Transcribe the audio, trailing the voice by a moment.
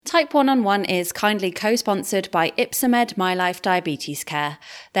Type 1 on 1 is kindly co-sponsored by Ipsomed MyLife Diabetes Care.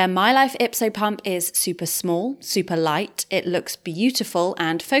 Their MyLife Ipso pump is super small, super light, it looks beautiful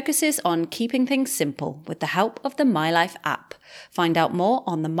and focuses on keeping things simple with the help of the MyLife app. Find out more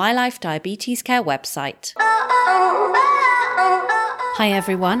on the MyLife Diabetes Care website. Hi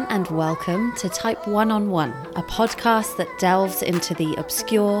everyone and welcome to Type 1 on 1, a podcast that delves into the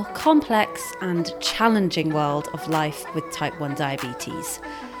obscure, complex and challenging world of life with type 1 diabetes.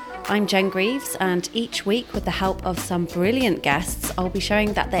 I'm Jen Greaves, and each week with the help of some brilliant guests, I'll be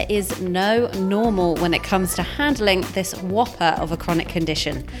showing that there is no normal when it comes to handling this whopper of a chronic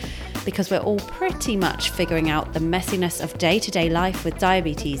condition, because we're all pretty much figuring out the messiness of day-to-day life with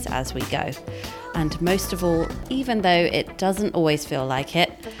diabetes as we go. And most of all, even though it doesn't always feel like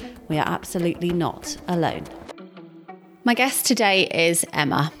it, we are absolutely not alone. My guest today is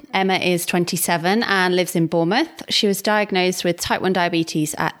Emma. Emma is 27 and lives in Bournemouth. She was diagnosed with type 1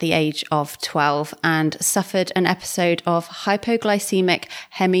 diabetes at the age of 12 and suffered an episode of hypoglycemic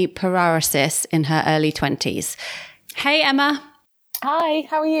hemiparesis in her early 20s. Hey, Emma. Hi,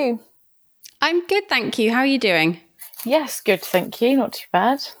 how are you? I'm good, thank you. How are you doing? Yes, good, thank you. Not too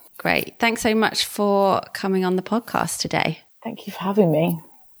bad. Great. Thanks so much for coming on the podcast today. Thank you for having me.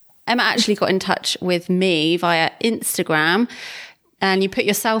 Emma actually got in touch with me via Instagram, and you put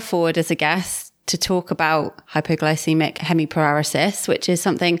yourself forward as a guest to talk about hypoglycemic hemiparesis, which is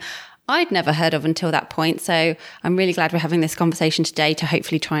something I'd never heard of until that point. So I'm really glad we're having this conversation today to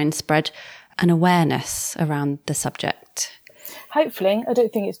hopefully try and spread an awareness around the subject. Hopefully. I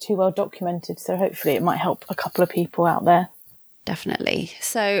don't think it's too well documented, so hopefully it might help a couple of people out there. Definitely.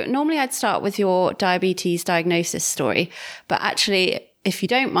 So normally I'd start with your diabetes diagnosis story, but actually, if you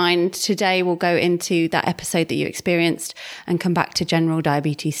don't mind, today we'll go into that episode that you experienced and come back to general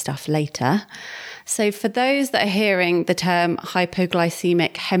diabetes stuff later. So for those that are hearing the term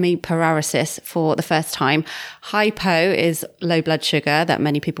hypoglycemic hemiparesis for the first time, hypo is low blood sugar that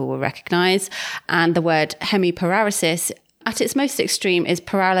many people will recognize, and the word hemiparesis at its most extreme is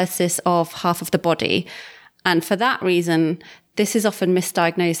paralysis of half of the body. And for that reason, this is often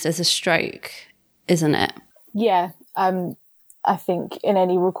misdiagnosed as a stroke, isn't it? Yeah, I think in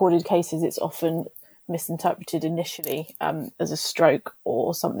any recorded cases, it's often misinterpreted initially as a stroke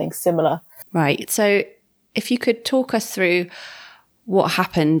or something similar. Right. So if you could talk us through what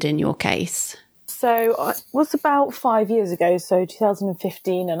happened in your case. So it was about 5 years ago, so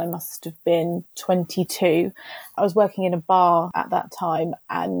 2015, and I must have been 22. I was working in a bar at that time,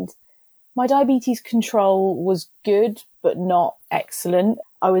 and my diabetes control was good, but not excellent.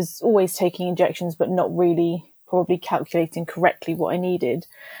 I was always taking injections, but not really probably calculating correctly what I needed.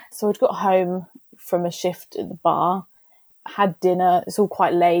 So I'd got home from a shift at the bar, had dinner. It's all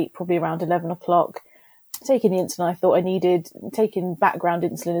quite late, probably around 11 o'clock. Taking the insulin I thought I needed, taking background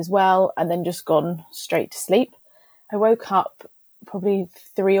insulin as well, and then just gone straight to sleep. I woke up probably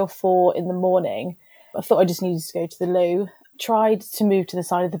 3 or 4 in the morning. I thought I just needed to go to the loo. Tried to move to the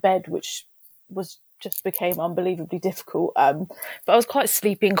side of the bed, which became unbelievably difficult. But I was quite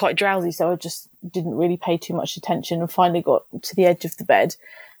sleepy and quite drowsy, so I just didn't really pay too much attention, and finally got to the edge of the bed,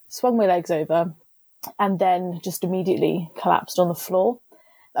 swung my legs over, and then just immediately collapsed on the floor.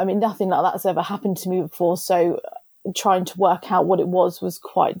 I mean, nothing like that's ever happened to me before, so trying to work out what it was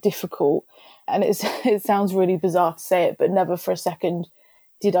quite difficult. And it sounds really bizarre to say it, but never for a second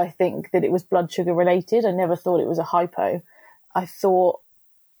did I think that it was blood sugar related. I never thought it was a hypo. I thought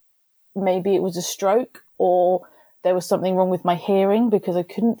maybe it was a stroke, or there was something wrong with my hearing because I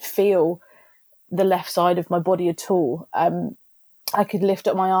couldn't feel the left side of my body at all. I could lift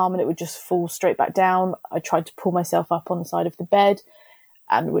up my arm and it would just fall straight back down. I tried to pull myself up on the side of the bed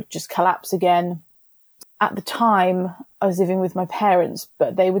and would just collapse again. At the time, I was living with my parents,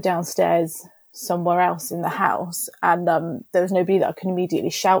 but they were downstairs somewhere else in the house, and there was nobody that I could immediately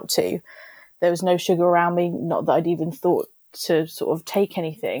shout to. There was no sugar around me, not that I'd even thought to sort of take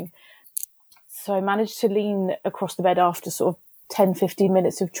anything. So I managed to lean across the bed after sort of 10, 15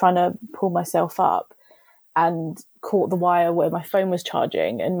 minutes of trying to pull myself up, and caught the wire where my phone was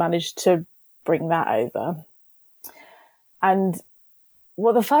charging and managed to bring that over. And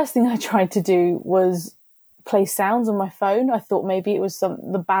well, the first thing I tried to do was play sounds on my phone. I thought maybe it was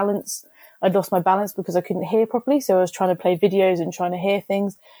the balance. I'd lost my balance because I couldn't hear properly. So I was trying to play videos and trying to hear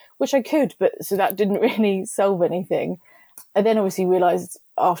things, which I could, but so that didn't really solve anything. I then obviously realised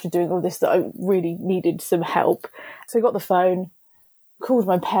after doing all this that I really needed some help. So I got the phone, called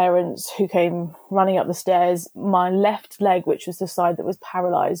my parents, who came running up the stairs. My left leg, which was the side that was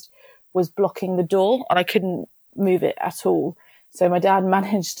paralysed, was blocking the door and I couldn't move it at all. So my dad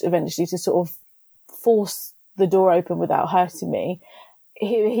managed eventually to sort of force the door open without hurting me.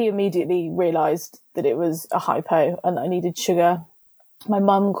 he immediately realised that it was a hypo and that I needed sugar. My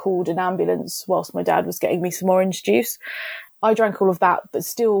mum called an ambulance whilst my dad was getting me some orange juice. I drank all of that, but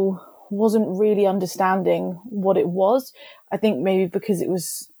still wasn't really understanding what it was. I think maybe because it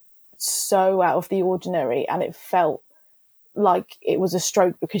was so out of the ordinary and it felt like it was a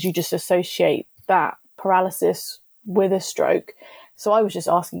stroke, because you just associate that paralysis with a stroke. So I was just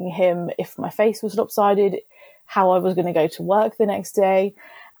asking him if my face was lopsided, how I was going to go to work the next day.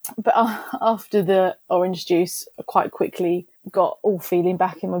 But after the orange juice, I quite quickly got all feeling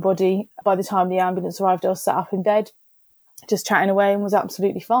back in my body. By the time the ambulance arrived, I was sat up in bed, just chatting away, and was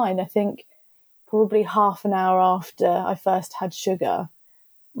absolutely fine. I think probably half an hour after I first had sugar,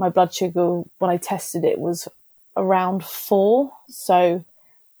 my blood sugar, when I tested it, was around 4. So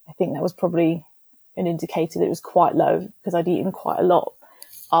I think that was probably an indicator that it was quite low, because I'd eaten quite a lot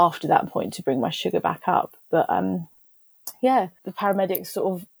after that point to bring my sugar back up. But yeah, the paramedics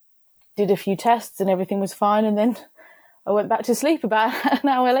sort of did a few tests and everything was fine. And then I went back to sleep about an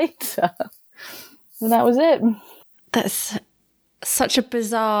hour later. And that was it. That's such a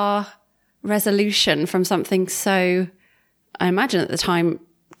bizarre resolution from something so, I imagine at the time,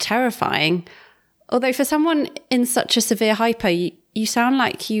 terrifying. Although for someone in such a severe hypo, you sound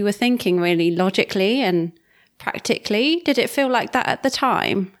like you were thinking really logically and practically. Did it feel like that at the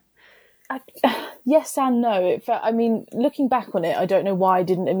time? Yes and no. Looking back on it, I don't know why I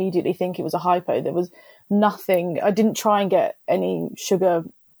didn't immediately think it was a hypo. There was nothing. I didn't try and get any sugar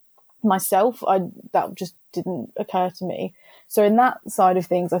myself. That just didn't occur to me. So in that side of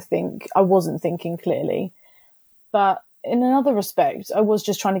things, I think I wasn't thinking clearly. But in another respect, I was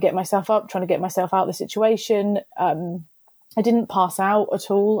just trying to get myself up, trying to get myself out of the situation. I didn't pass out at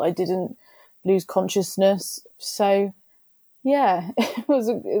all. I didn't lose consciousness. So yeah, it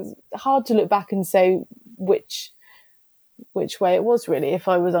was hard to look back and say which way it was really, if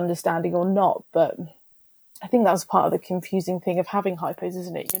I was understanding or not. But I think that was part of the confusing thing of having hypos,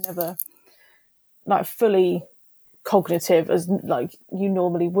 isn't it? You're never like fully cognitive as like you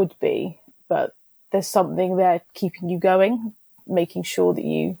normally would be, but there's something there keeping you going, making sure that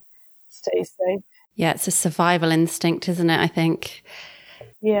you stay safe. Yeah, it's a survival instinct, isn't it, I think?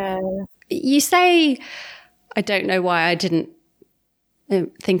 Yeah. You say, I don't know why I didn't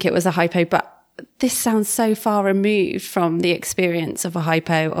think it was a hypo, but this sounds so far removed from the experience of a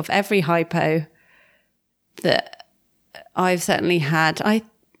hypo, of every hypo that I've certainly had. I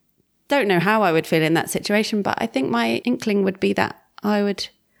don't know how I would feel in that situation, but I think my inkling would be that I would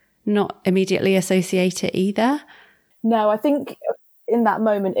not immediately associate it either. No, I think in that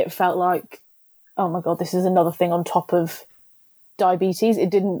moment it felt like, oh my God, this is another thing on top of diabetes.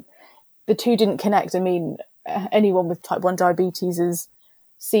 The two didn't connect. I mean, anyone with type 1 diabetes has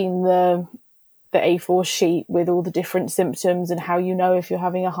seen the A4 sheet with all the different symptoms and how you know if you're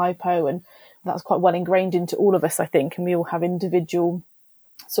having a hypo, and that's quite well ingrained into all of us, I think, and we all have individual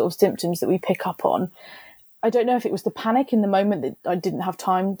sort of symptoms that we pick up on. I don't know if it was the panic in the moment that I didn't have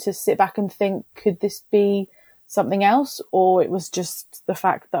time to sit back and think, could this be something else? Or it was just the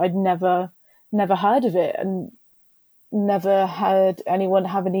fact that I'd never heard of it and never had anyone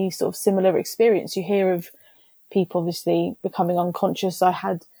have any sort of similar experience. You hear of people obviously becoming unconscious. I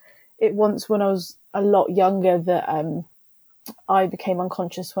had it once when I was a lot younger that I became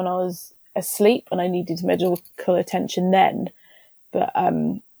unconscious when I was asleep and I needed medical attention then. But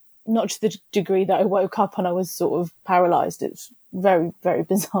not to the degree that I woke up and I was sort of paralysed. It's very, very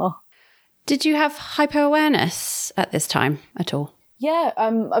bizarre. Did you have hypo-awareness at this time at all? Yeah,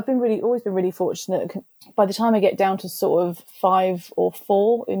 I've always been really fortunate. By the time I get down to sort of 5 or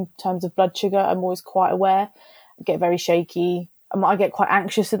 4 in terms of blood sugar, I'm always quite aware. I get very shaky. I get quite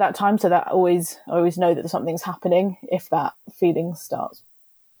anxious at that time, so that I always know that something's happening if that feeling starts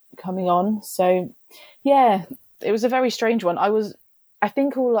coming on. So, yeah, it was a very strange one. I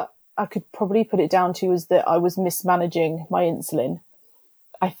think all I could probably put it down to was that I was mismanaging my insulin.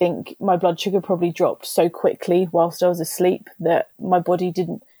 I think my blood sugar probably dropped so quickly whilst I was asleep that my body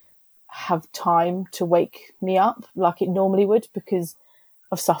didn't have time to wake me up like it normally would, because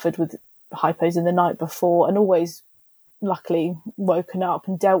I've suffered with hypos in the night before and always luckily woken up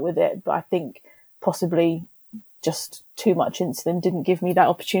and dealt with it. But I think possibly just too much insulin didn't give me that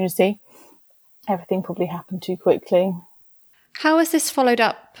opportunity. Everything probably happened too quickly. How was this followed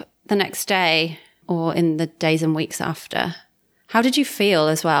up the next day or in the days and weeks after? How did you feel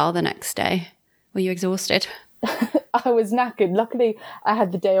as well the next day? Were you exhausted? I was knackered. Luckily, I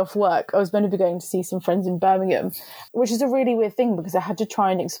had the day off work. I was meant to be going to see some friends in Birmingham, which is a really weird thing because I had to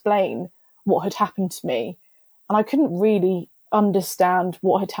try and explain what had happened to me. And I couldn't really understand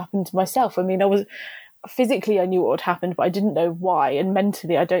what had happened to myself. I mean, physically I knew what had happened, but I didn't know why. And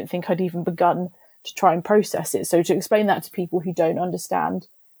mentally, I don't think I'd even begun to try and process it. So to explain that to people who don't understand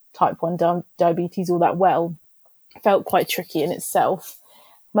type 1 diabetes all that well felt quite tricky in itself.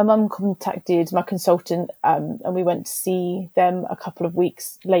 My mum contacted my consultant, and we went to see them a couple of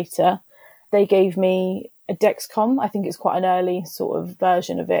weeks later. They gave me a Dexcom. I think it's quite an early sort of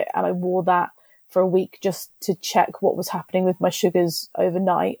version of it. And I wore that for a week just to check what was happening with my sugars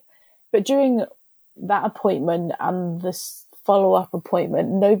overnight. But during that appointment and this follow-up appointment,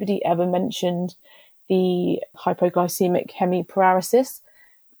 nobody ever mentioned the hypoglycemic hemiparesis.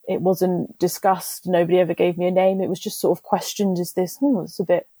 It wasn't discussed. Nobody ever gave me a name. It was just sort of questioned as this, it's a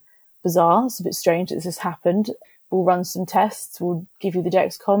bit bizarre. It's a bit strange that this has happened. We'll run some tests. We'll give you the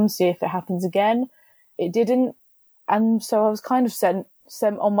Dexcom, see if it happens again. It didn't. And so I was kind of sent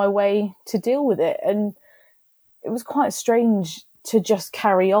on my way to deal with it. And it was quite strange to just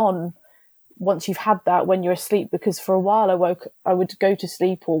carry on once you've had that when you're asleep, because for a while I would go to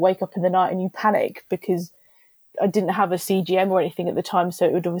sleep or wake up in the night and you panic because I didn't have a CGM or anything at the time. So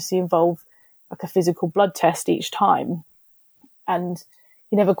it would obviously involve like a physical blood test each time. And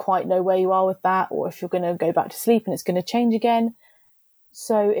you never quite know where you are with that, or if you're going to go back to sleep and it's going to change again.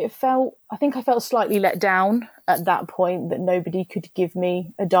 So I think I felt slightly let down at that point that nobody could give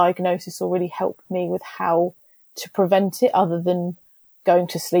me a diagnosis or really help me with how to prevent it other than going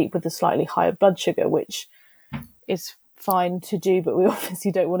to sleep with a slightly higher blood sugar, which is fine to do, but we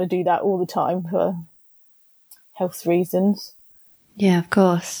obviously don't want to do that all the time for health reasons. Yeah, of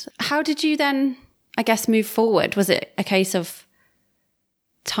course. How did you then, I guess, move forward? Was it a case of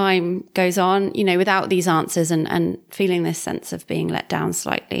time goes on, without these answers and feeling this sense of being let down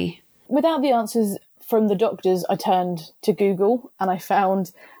slightly? Without the answers from the doctors, I turned to Google and I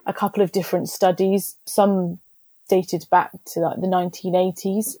found a couple of different studies, some dated back to like the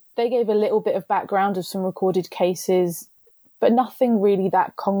 1980s. They gave a little bit of background of some recorded cases, but nothing really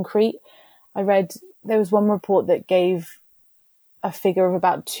that concrete. I read there was one report that gave a figure of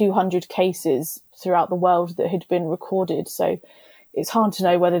about 200 cases throughout the world that had been recorded. So it's hard to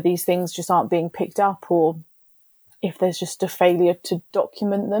know whether these things just aren't being picked up or if there's just a failure to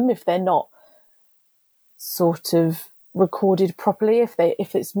document them, if they're not sort of recorded properly,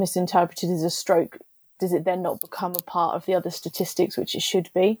 if it's misinterpreted as a stroke, does it then not become a part of the other statistics, which it should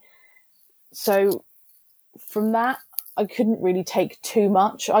be? So from that, I couldn't really take too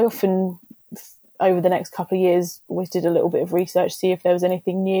much. I often, over the next couple of years, always did a little bit of research, see if there was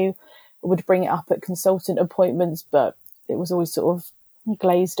anything new. I would bring it up at consultant appointments, but it was always sort of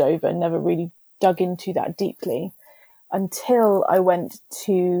glazed over and never really dug into that deeply until I went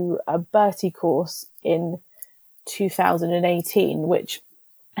to a Bertie course in 2018, which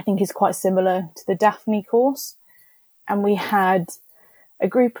I think is quite similar to the Daphne course. And we had a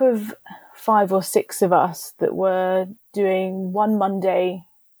group of 5 or 6 of us that were doing one Monday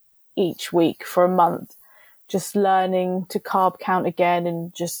each week for a month, just learning to carb count again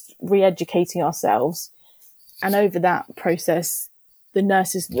and just re-educating ourselves. And over that process, the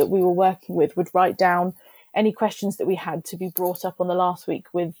nurses that we were working with would write down any questions that we had to be brought up on the last week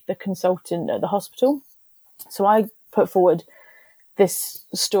with the consultant at the hospital. So I put forward this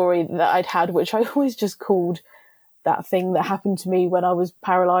story that I'd had, which I always just called that thing that happened to me when I was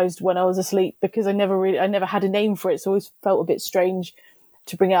paralysed when I was asleep, because I never had a name for it. So it always felt a bit strange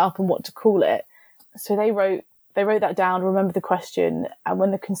to bring it up and what to call it. So they wrote that down, remember the question. And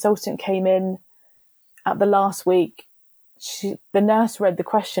when the consultant came in at the last week, the nurse read the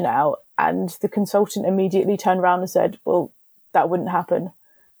question out and the consultant immediately turned around and said, well, that wouldn't happen.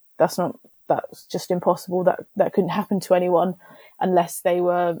 That's just impossible. That couldn't happen to anyone unless they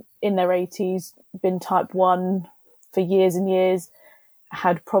were in their 80s, been type 1 for years and years,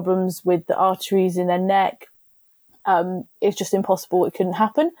 had problems with the arteries in their neck. It's just impossible. It couldn't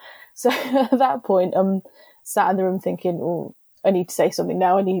happen. So at that point, sat in the room thinking, oh, I need to say something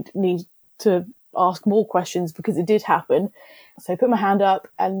now. I need to ask more questions because it did happen. So I put my hand up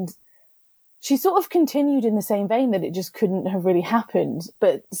and she sort of continued in the same vein that it just couldn't have really happened,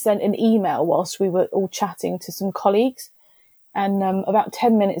 but sent an email whilst we were all chatting to some colleagues. And about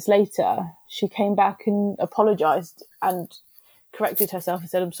 10 minutes later, she came back and apologised and corrected herself and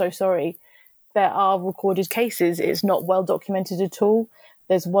said, I'm so sorry. There are recorded cases. It's not well documented at all.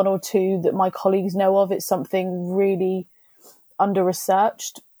 There's 1 or 2 that my colleagues know of. It's something really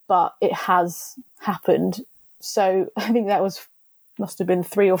under-researched, but it has happened. So I think that must have been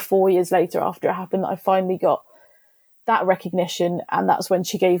 3 or 4 years later after it happened that I finally got that recognition. And that's when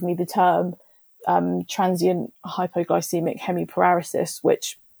she gave me the term transient hypoglycemic hemiparesis,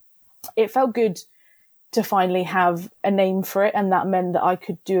 which it felt good to finally have a name for it. And that meant that I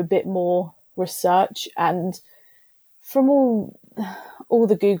could do a bit more research, and from all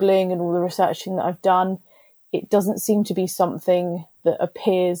the Googling and all the researching that I've done, it doesn't seem to be something that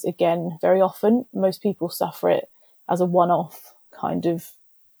appears again very often. Most people suffer it as a one-off kind of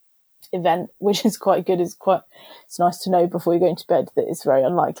event, which is quite good. It's nice to know before you go into bed that it's very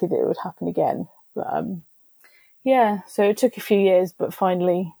unlikely that it would happen again. But so it took a few years, but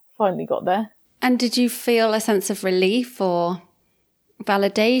finally got there. And did you feel a sense of relief or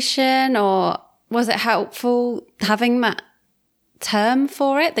validation, or was it helpful having that term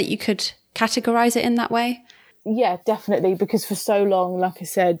for it, that you could categorize it in that way? Yeah, definitely, because for so long, like I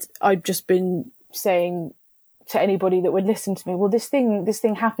said, I'd just been saying to anybody that would listen to me, well, this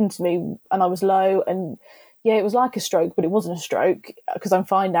thing happened to me and I was low, and yeah, it was like a stroke, but it wasn't a stroke because I'm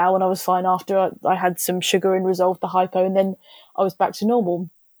fine now, and I was fine after I had some sugar and resolved the hypo, and then I was back to normal.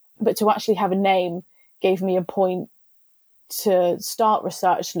 But to actually have a name gave me a point to start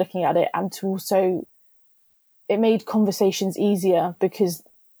research looking at it, and to also, it made conversations easier because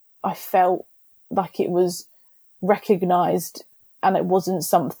I felt like it was recognised and it wasn't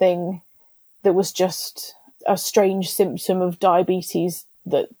something that was just a strange symptom of diabetes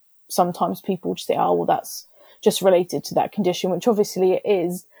that sometimes people just say, oh, well, that's just related to that condition, which obviously it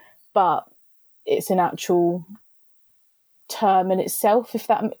is, but it's an actual term in itself,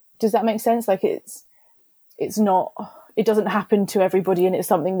 does that make sense? Like it's not, it doesn't happen to everybody, and it's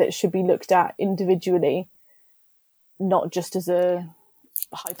something that should be looked at individually, not just as a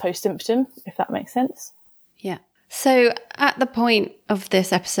hypo symptom, if that makes sense. Yeah. So at the point of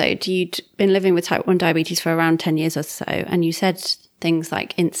this episode, you'd been living with type 1 diabetes for around 10 years or so, and you said things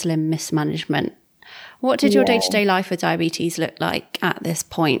like insulin mismanagement. What did your day-to-day life with diabetes look like at this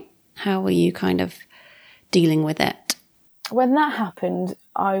point? How were you kind of dealing with it? When that happened,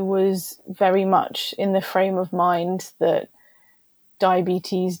 I was very much in the frame of mind that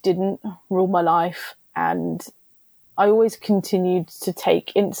diabetes didn't rule my life, and I always continued to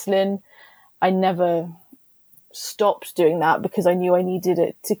take insulin. I never stopped doing that because I knew I needed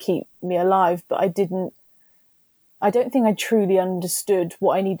it to keep me alive, but I don't think I truly understood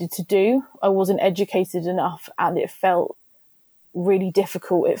what I needed to do. I wasn't educated enough, and it felt really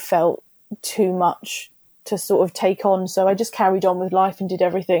difficult. It felt too much to sort of take on. So I just carried on with life and did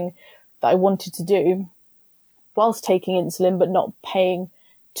everything that I wanted to do whilst taking insulin, but not paying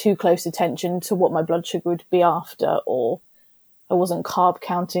too close attention to what my blood sugar would be after, or I wasn't carb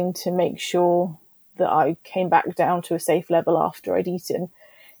counting to make sure that I came back down to a safe level after I'd eaten.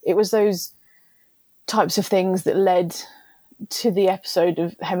 It was those types of things that led to the episode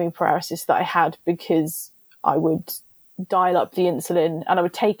of hemiparesis that I had, because I would dial up the insulin and I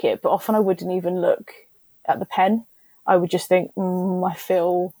would take it, but often I wouldn't even look at the pen. I would just think, I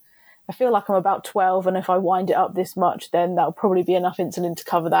feel like I'm about 12, and if I wind it up this much, then that'll probably be enough insulin to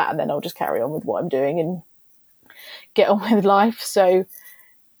cover that, and then I'll just carry on with what I'm doing and get on with life. So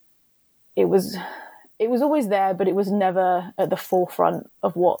it was always there, but it was never at the forefront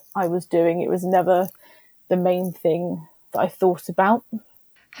of what I was doing. It was never the main thing that I thought about.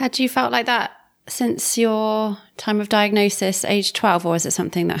 Had you felt like that since your time of diagnosis, age 12, or is it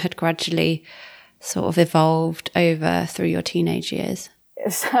something that had gradually sort of evolved over through your teenage years?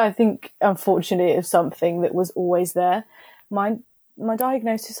 I think, unfortunately, it's something that was always there. My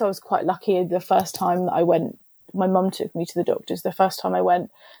diagnosis, I was quite lucky. The first time that I went, my mum took me to the doctors. The first time I went,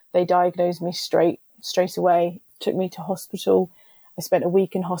 they diagnosed me straight away, took me to hospital. I spent a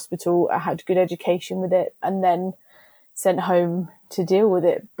week in hospital. I had good education with it, and then sent home to deal with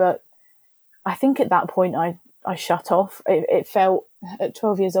it. But I think at that point I shut off. It felt, at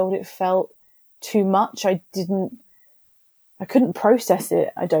 12 years old, it felt too much. I couldn't process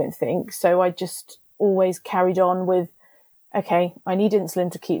it, I don't think. So I just always carried on with, okay, I need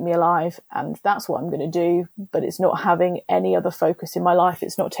insulin to keep me alive, and that's what I'm going to do. But it's not having any other focus in my life.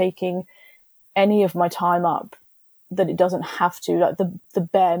 It's not taking any of my time up that it doesn't have to, like the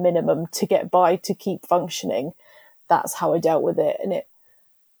bare minimum to get by, to keep functioning. That's how I dealt with it. And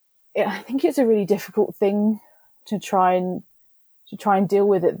I think it's a really difficult thing to try and deal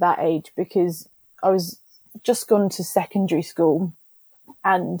with at that age, because I was just gone to secondary school,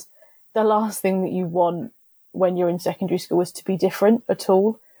 and the last thing that you want when you're in secondary school is to be different at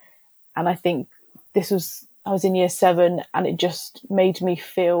all. And I think I was in year 7, and it just made me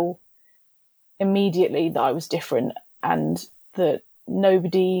feel immediately that I was different, and that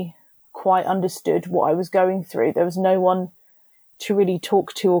nobody quite understood what I was going through. There was no one to really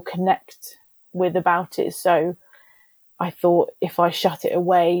talk to or connect with about it. So I thought if I shut it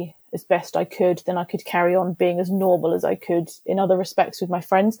away as best I could, then I could carry on being as normal as I could in other respects with my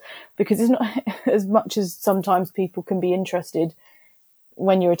friends, because it's not as much as sometimes people can be interested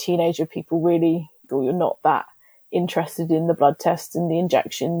when you're a teenager, people really, or you're not that interested in the blood tests and the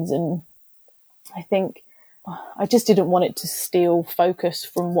injections. And I think I just didn't want it to steal focus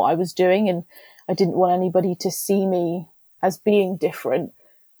from what I was doing. And I didn't want anybody to see me as being different.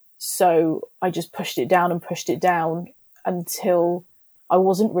 So I just pushed it down until I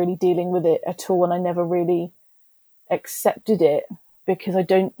wasn't really dealing with it at all. And I never really accepted it because I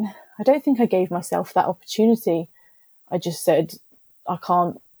don't think I gave myself that opportunity. I just said, I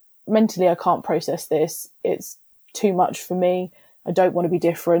can't process this. It's too much for me. I don't want to be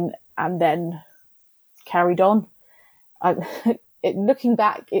different. And then carried on. Looking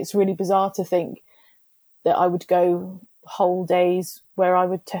back, it's really bizarre to think that I would go whole days where I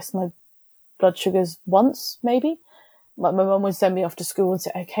would test my blood sugars once, maybe. Like my mum would send me off to school and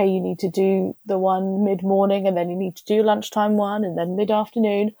say, okay, you need to do the one mid-morning and then you need to do lunchtime one and then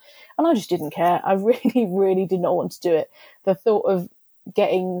mid-afternoon. And I just didn't care. I really, really did not want to do it. The thought of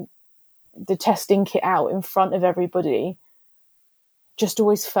getting the testing kit out in front of everybody just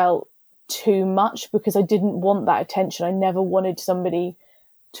always felt too much because I didn't want that attention. I never wanted somebody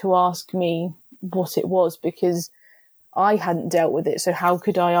to ask me what it was because I hadn't dealt with it. So how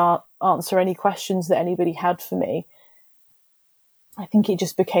could I answer any questions that anybody had for me? I think it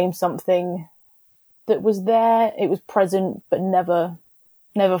just became something that was there. It was present, but never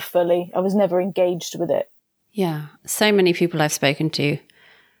fully. I was never engaged with it. Yeah. So many people I've spoken to,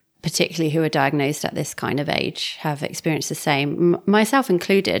 particularly who are diagnosed at this kind of age, have experienced the same, myself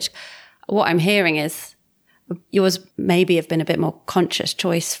included. What I'm hearing is yours maybe have been a bit more conscious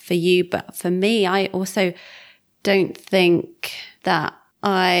choice for you, but for me, I also don't think that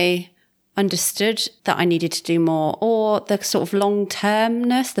I understood that I needed to do more or the sort of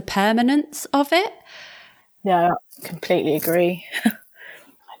long-termness, the permanence of it. Yeah, I completely agree.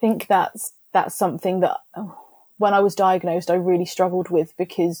 I think that's something that when I was diagnosed, I really struggled with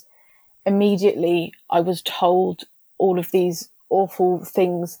because immediately I was told all of these awful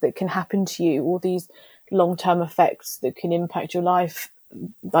things that can happen to you, all these long-term effects that can impact your life,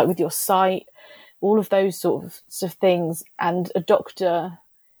 like with your sight, all of those sorts of things. And a doctor,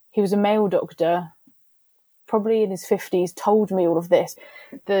 he was a male doctor, probably in his 50s, told me all of this.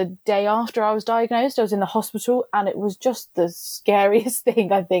 The day after I was diagnosed, I was in the hospital and it was just the scariest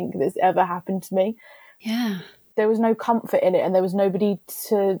thing I think that's ever happened to me. Yeah. There was no comfort in it and there was nobody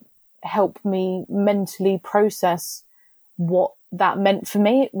to help me mentally process what that meant for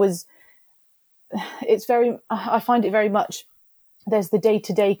me. I find it very much, there's the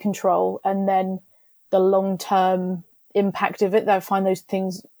day-to-day control and then the long-term impact of it. I find those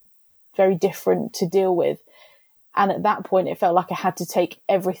things very different to deal with. And at that point, it felt like I had to take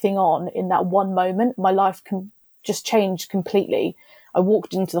everything on in that one moment. My life just changed completely. I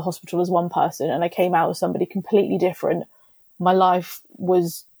walked into the hospital as one person and I came out as somebody completely different. My life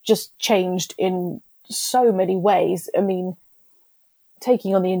was just changed in so many ways. I mean,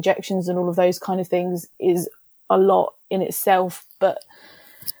 taking on the injections and all of those kind of things is a lot in itself, but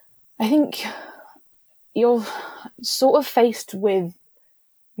I think you're sort of faced with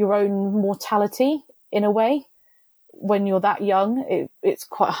your own mortality in a way. When you're that young, it's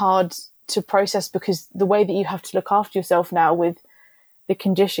quite hard to process because the way that you have to look after yourself now with the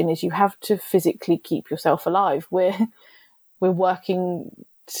condition is you have to physically keep yourself alive. We're working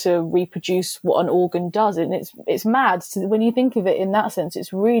to reproduce what an organ does, and it's mad. So when you think of it in that sense,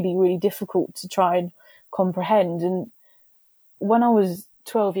 it's really, really difficult to try and comprehend. And when I was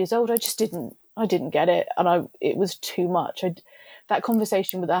 12 years old, I didn't get it, and it was too much. That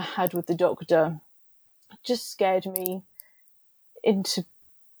conversation that I had with the doctor just scared me into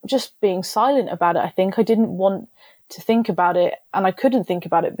just being silent about it. I think I didn't want to think about it, and I couldn't think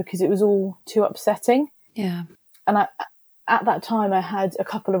about it because it was all too upsetting. Yeah. And at that time, I had a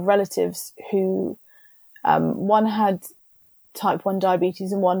couple of relatives who, one had type 1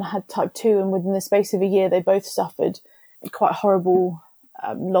 diabetes and one had type 2. And within the space of a year, they both suffered quite horrible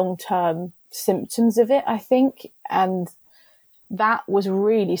long-term symptoms of it, I think. And that was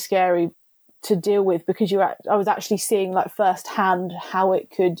really scary to deal with because I was actually seeing like firsthand how it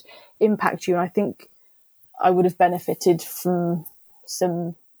could impact you. And I think I would have benefited from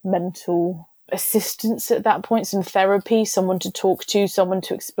some mental assistance at that point, some therapy, someone to talk to, someone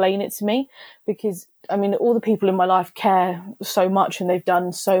to explain it to me, because I mean, all the people in my life care so much and they've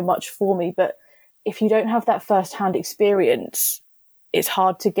done so much for me. But if you don't have that first-hand experience, I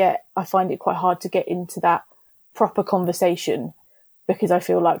find it quite hard to get into that proper conversation because I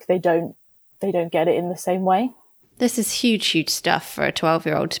feel like they don't get it in the same way. This is huge stuff for a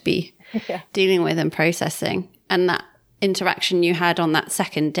 12-year-old to be dealing with and processing. And that interaction you had on that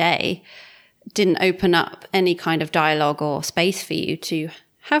second day, didn't open up any kind of dialogue or space for you to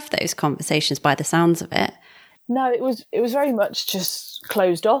have those conversations by the sounds of it. No, it was very much just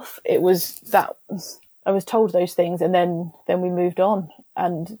closed off. It was that I was told those things, and then we moved on.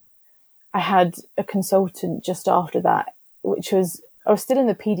 And I had a consultant just after that, which was, I was still in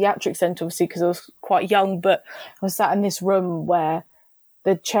the paediatric centre, obviously, because I was quite young, but I was sat in this room where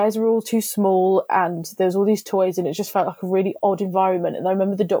the chairs were all too small and there's all these toys, and it just felt like a really odd environment. And I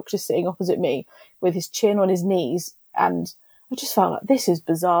remember the doctor sitting opposite me with his chin on his knees, and I just felt like, this is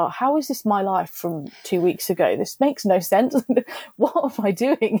bizarre. How is this my life from 2 weeks ago? This makes no sense. What am I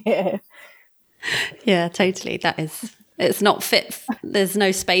doing here? Yeah, totally. It's not fit. There's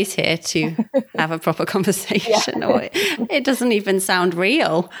no space here to have a proper conversation, or it doesn't even sound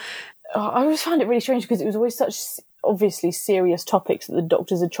real. I always found it really strange because it was always such obviously serious topics that the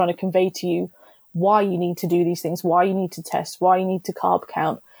doctors are trying to convey to you why you need to do these things, why you need to test, why you need to carb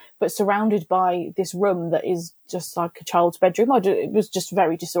count, but surrounded by this room that is just like a child's bedroom. It was just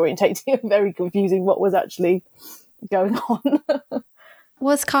very disorientating and very confusing what was actually going on.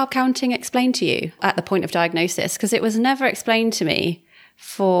 Was carb counting explained to you at the point of diagnosis? Because it was never explained to me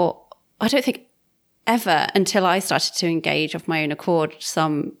for, I don't think, ever until I started to engage of my own accord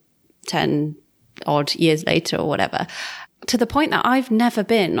some 10 odd years later or whatever, to the point that I've never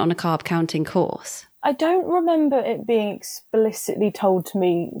been on a carb counting course. I don't remember it being explicitly told to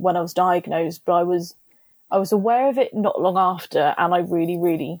me when I was diagnosed, but I was aware of it not long after, and I really,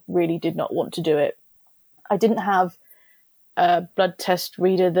 really, really did not want to do it. I didn't have a blood test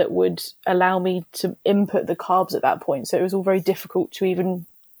reader that would allow me to input the carbs at that point, so it was all very difficult to even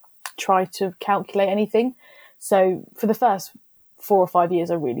try to calculate anything. So for the first 4 or 5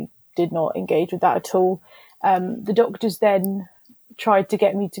 years, I really did not engage with that at all. The doctors then tried to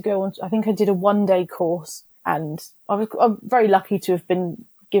get me to go on, I think I did a 1-day course, and I'm very lucky to have been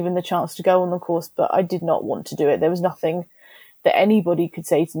given the chance to go on the course, but I did not want to do it. There was nothing that anybody could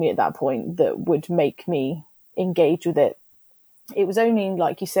say to me at that point that would make me engage with it. It was only,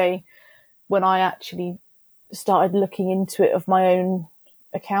 like you say, when I actually started looking into it of my own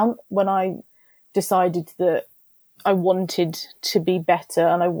account, when I decided that I wanted to be better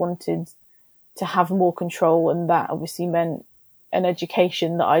and I wanted to have more control, and that obviously meant an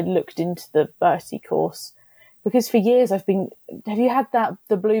education, that I looked into the Bertie course. Because for years have you had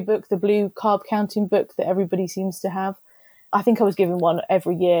the blue book, the blue carb counting book that everybody seems to have? I think I was given one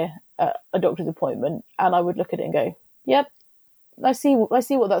every year at a doctor's appointment, and I would look at it and go, yep, I see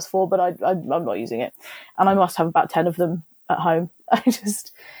what that's for, but I'm not using it. And I must have about 10 of them at home.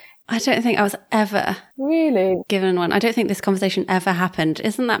 I don't think I was ever really given one. I don't think this conversation ever happened.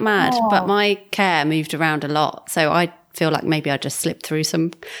 Isn't that mad? Oh. But my care moved around a lot, so I feel like maybe I just slipped through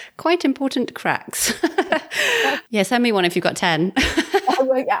some quite important cracks. Yeah, send me one if you've got 10.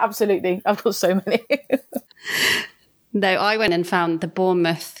 Yeah, absolutely. I've got so many. No, I went and found the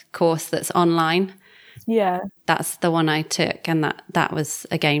Bournemouth course that's online. Yeah. That's the one I took, and that was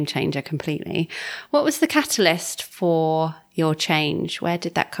a game changer completely. What was the catalyst for your change? Where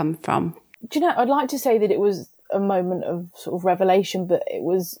did that come from? Do you know, I'd like to say that it was a moment of sort of revelation, but it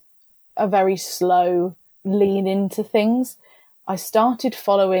was a very slow lean into things. I started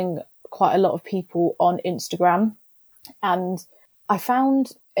following quite a lot of people on Instagram, and I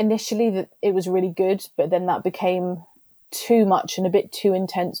found initially that it was really good, but then that became too much and a bit too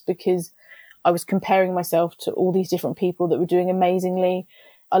intense because I was comparing myself to all these different people that were doing amazingly.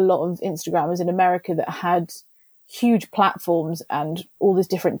 A lot of Instagrammers in America that had huge platforms and all this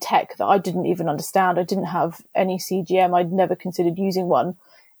different tech that I didn't even understand. I didn't have any CGM. I'd never considered using one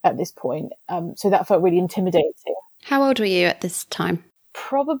at this point. So that felt really intimidating. How old were you at this time?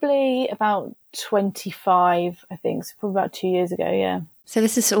 Probably about 25, I think. So probably about 2 years ago, yeah. So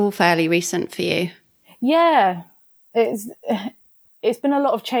this is all fairly recent for you? Yeah. It's been a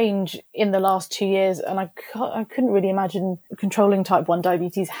lot of change in the last 2 years, and I couldn't really imagine controlling type 1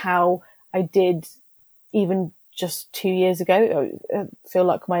 diabetes how I did even just 2 years ago. I feel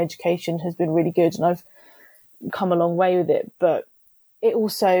like my education has been really good and I've come a long way with it, but it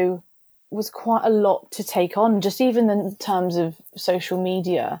also was quite a lot to take on, just even in terms of social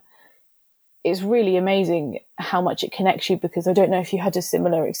media. It's really amazing how much it connects you, because I don't know if you had a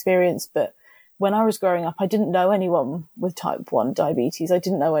similar experience, but when I was growing up, I didn't know anyone with type 1 diabetes. I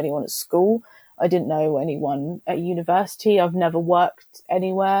didn't know anyone at school. I didn't know anyone at university. I've never worked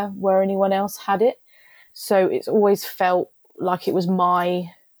anywhere where anyone else had it. So it's always felt like it was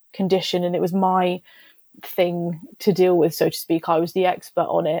my condition and it was my thing to deal with, so to speak. I was the expert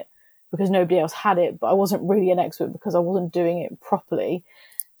on it because nobody else had it, but I wasn't really an expert because I wasn't doing it properly.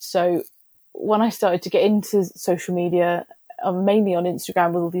 So when I started to get into social media mainly on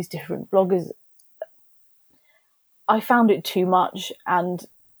Instagram with all these different bloggers, I found it too much, and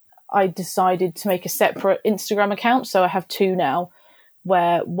I decided to make a separate Instagram account. So I have two now,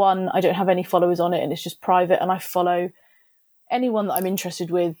 where one, I don't have any followers on it and it's just private, and I follow anyone that I'm interested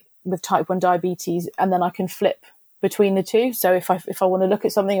with type 1 diabetes, and then I can flip between the two. So if I want to look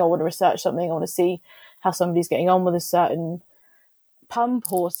at something, I want to research something, I want to see how somebody's getting on with a certain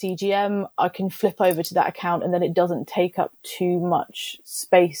pump or CGM, I can flip over to that account, and then it doesn't take up too much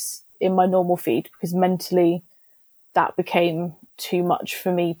space in my normal feed, because mentally that became too much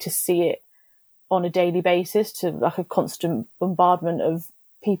for me to see it on a daily basis, to like a constant bombardment of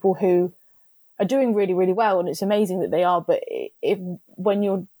people who are doing really, really well. And it's amazing that they are, but when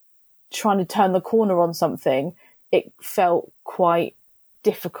you're trying to turn the corner on something, it felt quite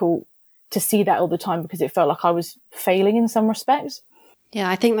difficult to see that all the time, because it felt like I was failing in some respects. Yeah,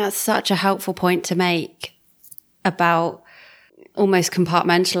 I think that's such a helpful point to make about almost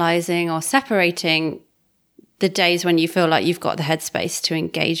compartmentalizing or separating the days when you feel like you've got the headspace to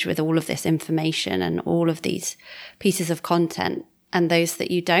engage with all of this information and all of these pieces of content, and those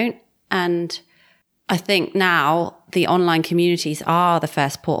that you don't. And I think now the online communities are the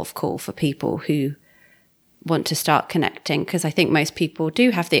first port of call for people who want to start connecting, because I think most people do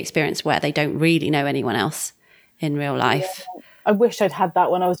have the experience where they don't really know anyone else in real life. Yeah. I wish I'd had that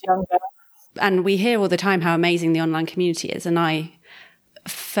when I was younger. And we hear all the time how amazing the online community is, and I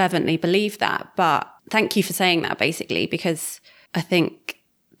fervently believe that. But thank you for saying that, basically, because I think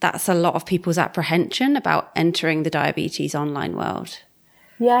that's a lot of people's apprehension about entering the diabetes online world.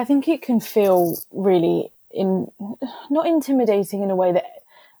 Yeah, I think it can feel really not intimidating in a way that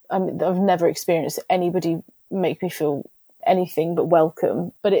I've never experienced anybody make me feel anything but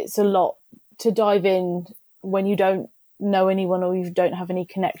welcome. But it's a lot to dive in when you don't know anyone or you don't have any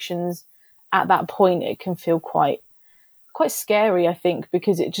connections. At that point, it can feel quite scary, I think,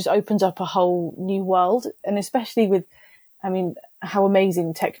 because it just opens up a whole new world. And especially with, how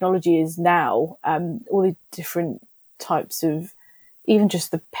amazing technology is now, all the different types of, even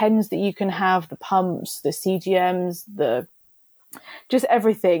just the pens that you can have, the pumps, the CGMs, just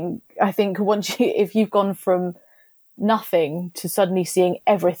everything. I think if you've gone from nothing to suddenly seeing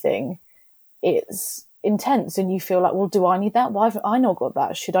everything, it's intense, and you feel like, well, do I need that? Why have I not got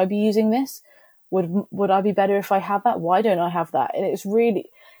that? Should I be using this? Would I be better if I had that? Why don't I have that? And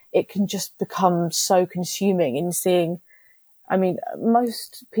it can just become so consuming in seeing,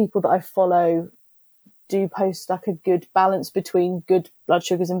 most people that I follow do post like a good balance between good blood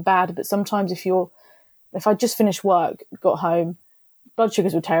sugars and bad. But sometimes if I just finished work, got home, blood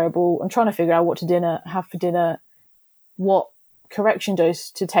sugars were terrible, I'm trying to figure out what to have for dinner, what correction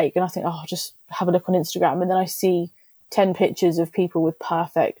dose to take. And I think, I'll just have a look on Instagram. And then I see 10 pictures of people with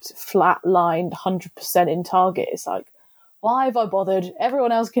perfect, flat-lined, 100% in target. It's like, why have I bothered?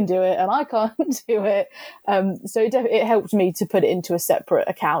 Everyone else can do it and I can't do it. So it helped me to put it into a separate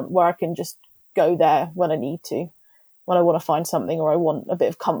account where I can just go there when I need to, when I want to find something or I want a bit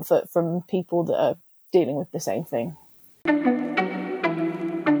of comfort from people that are dealing with the same thing.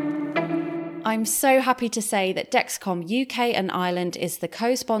 I'm so happy to say that Dexcom UK and Ireland is the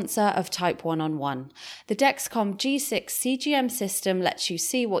co-sponsor of Type 1on1. The Dexcom G6 CGM system lets you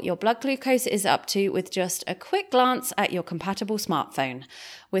see what your blood glucose is up to with just a quick glance at your compatible smartphone.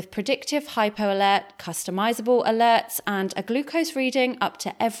 With predictive hypo alert, customizable alerts, and a glucose reading up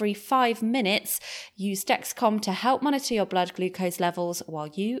to every 5 minutes, use Dexcom to help monitor your blood glucose levels while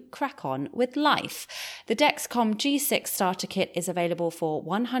you crack on with life. The Dexcom G6 starter kit is available for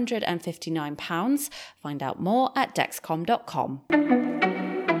 £159. Find out more at dexcom.com.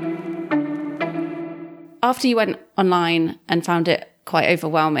 After you went online and found it quite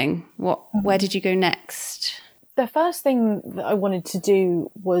overwhelming, where did you go next? The first thing that I wanted to do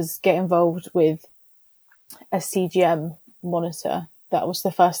was get involved with a CGM monitor. That was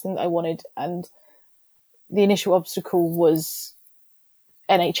the first thing that I wanted. And the initial obstacle was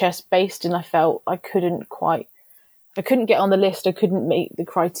NHS based, and I felt I couldn't get on the list. I couldn't meet the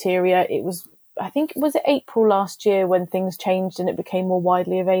criteria. I think it was April last year when things changed and it became more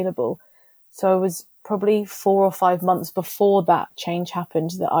widely available. So I was probably 4 or 5 months before that change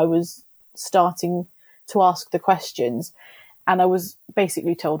happened that I was starting to ask the questions, and I was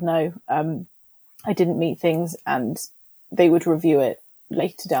basically told no, I didn't meet things and they would review it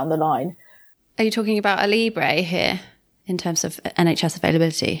later down the line. Are you talking about a Libre here in terms of NHS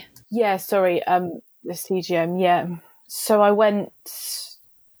availability? Yeah, sorry, the CGM, yeah. So I went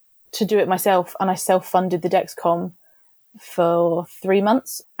to do it myself and I self-funded the Dexcom for 3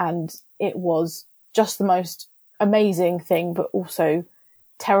 months, and it was just the most amazing thing, but also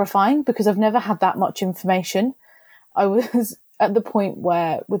terrifying because I've never had that much information. I was at the point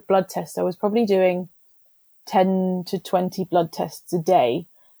where with blood tests, I was probably doing 10 to 20 blood tests a day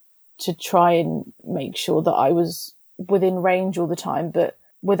to try and make sure that I was within range all the time. But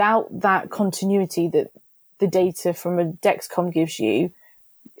without that continuity that the data from a Dexcom gives you,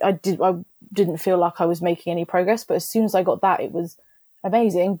 I didn't feel like I was making any progress. But as soon as I got that, it was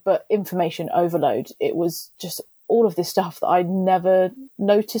amazing. But information overload. It was just all of this stuff that I'd never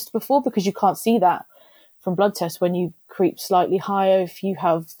noticed before, because you can't see that from blood tests when you creep slightly higher, if you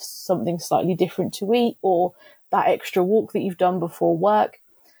have something slightly different to eat, or that extra walk that you've done before work.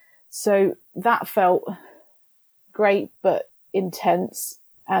 So that felt great, but intense.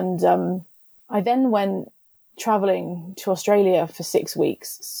 And I then went traveling to Australia for 6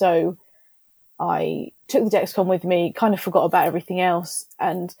 weeks. So I took the Dexcom with me, kind of forgot about everything else,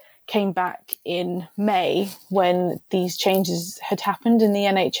 and came back in May when these changes had happened in the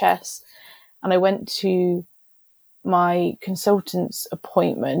NHS. And I went to my consultant's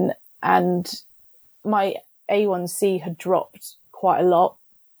appointment, and my A1C had dropped quite a lot.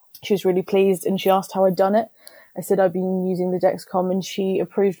 She was really pleased, and she asked how I'd done it. I said I'd been using the Dexcom, and she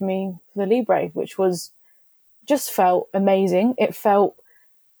approved me for the Libre, which just felt amazing. It felt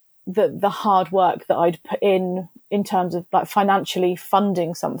the hard work that I'd put in terms of like financially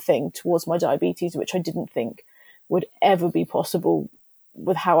funding something towards my diabetes, which I didn't think would ever be possible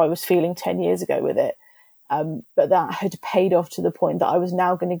with how I was feeling 10 years ago with it. But that had paid off to the point that I was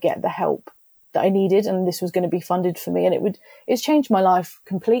now going to get the help that I needed, and this was going to be funded for me. And it's changed my life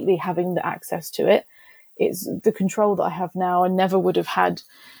completely, having the access to it. It's the control that I have now I never would have had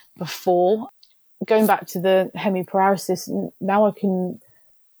before. Going back to the hemiparalysis, now I can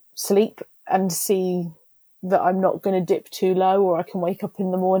sleep and see that I'm not going to dip too low, or I can wake up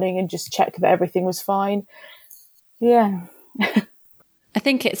in the morning and just check that everything was fine. Yeah. I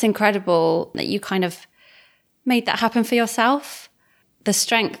think it's incredible that you kind of made that happen for yourself. The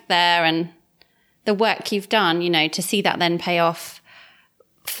strength there and the work you've done, to see that then pay off.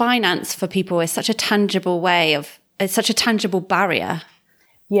 Finance for people is such a tangible it's such a tangible barrier.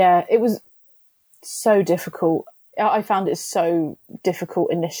 Yeah, it was so difficult. I found it so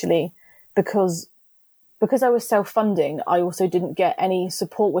difficult initially because I was self-funding. I also didn't get any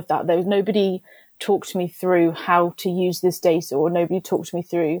support with that. There was nobody talked me through how to use this data, or nobody talked me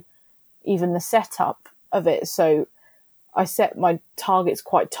through even the setup of it. So I set my targets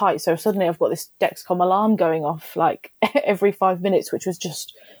quite tight. So suddenly I've got this Dexcom alarm going off like every 5 minutes, which was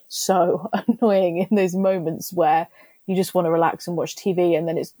just so annoying in those moments where you just want to relax and watch TV, and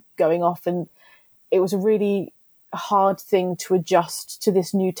then it's going off. And it was a really hard thing to adjust to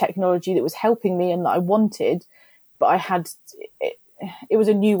this new technology that was helping me and that I wanted, but it was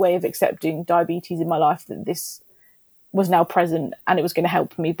a new way of accepting diabetes in my life, that this was now present and it was going to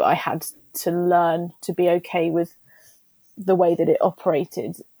help me, but I had to learn to be okay with the way that it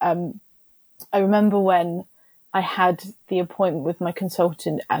operated. I remember when I had the appointment with my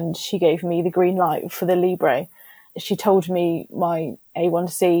consultant and she gave me the green light for the Libre, she told me my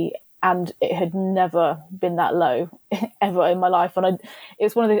A1C, and it had never been that low ever in my life. And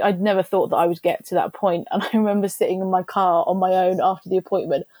it's one of the, I'd never thought that I would get to that point. And I remember sitting in my car on my own after the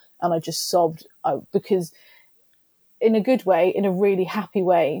appointment, and I just sobbed because in a good way, in a really happy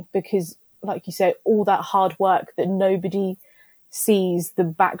way, because like you said, all that hard work that nobody sees, the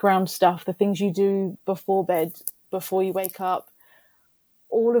background stuff, the things you do before bed, before you wake up,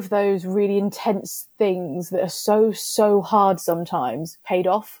 all of those really intense things that are so hard sometimes paid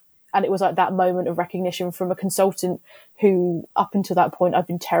off. And it was like that moment of recognition from a consultant who, up until that point, I've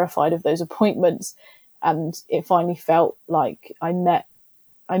been terrified of those appointments. And it finally felt like I met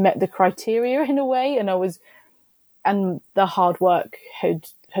the criteria in a way. And the hard work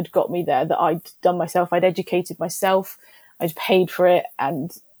had got me there, that I'd done myself. I'd educated myself. I'd paid for it.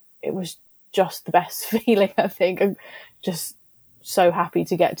 And it was just the best feeling, I think. I'm just so happy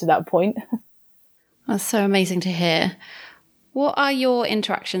to get to that point. That's so amazing to hear. What are your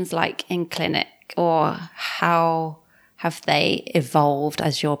interactions like in clinic, or how have they evolved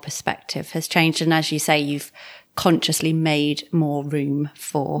as your perspective has changed? And as you say, you've consciously made more room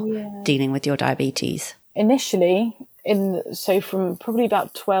for dealing with your diabetes. Initially, from probably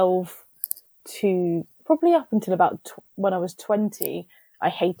about 12 to probably up until about when I was 20, I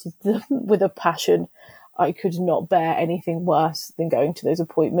hated them with a passion. I could not bear anything worse than going to those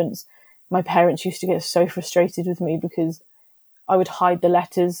appointments. My parents used to get so frustrated with me because I would hide the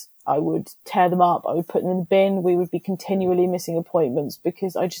letters, I would tear them up, I would put them in the bin. We would be continually missing appointments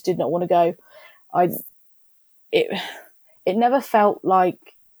because I just did not want to go. It never felt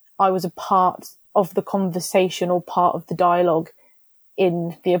like I was a part of the conversation or part of the dialogue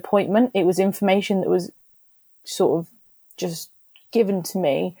in the appointment. It was information that was sort of just given to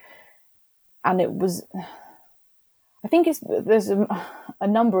me. And it was, I think there's a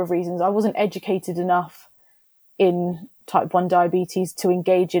number of reasons. I wasn't educated enough in type 1 diabetes to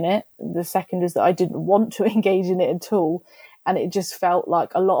engage in it. The second is that I didn't want to engage in it at all. And it just felt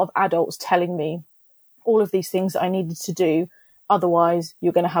like a lot of adults telling me all of these things that I needed to do. Otherwise,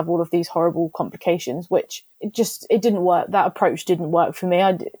 you're going to have all of these horrible complications, which it didn't work. That approach didn't work for me.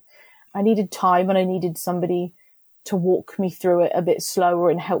 I needed time, and I needed somebody to walk me through it a bit slower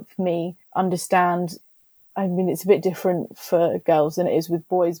and help me understand. I mean, it's a bit different for girls than it is with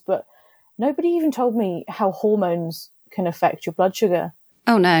boys, but nobody even told me how hormones can affect your blood sugar.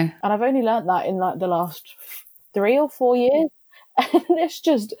 Oh, no. And I've only learnt that in like the last 3 or 4 years. And it's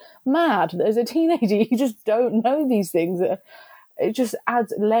just mad. As a teenager, you just don't know these things. It just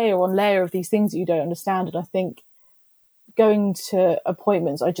adds layer on layer of these things that you don't understand. And I think going to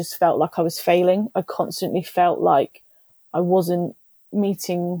appointments, I just felt like I was failing. I constantly felt like I wasn't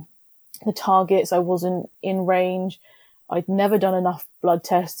meeting the targets. I wasn't in range. I'd never done enough blood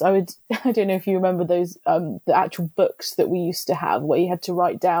tests. I don't know if you remember those, the actual books that we used to have where you had to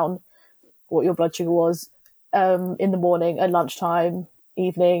write down what your blood sugar was, in the morning, at lunchtime,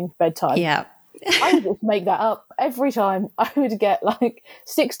 evening, bedtime. Yeah. I would just make that up every time. I would get like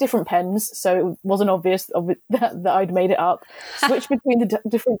 6 different pens, so it wasn't obvious that I'd made it up. Switch between the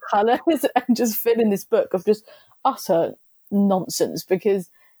different colours and just fill in this book of just utter nonsense, because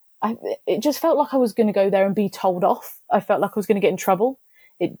it just felt like I was going to go there and be told off. I felt like I was going to get in trouble.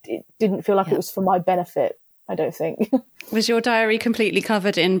 It didn't feel like it was for my benefit, I don't think. Was your diary completely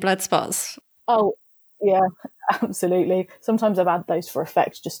covered in blood spots? Oh, yeah, absolutely. Sometimes I've had those for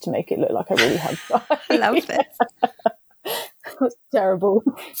effect just to make it look like I really had fun. I love this. That's terrible.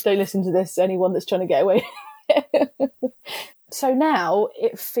 Don't listen to this, anyone that's trying to get away. So now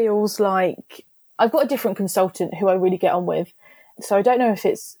it feels like I've got a different consultant who I really get on with. So I don't know if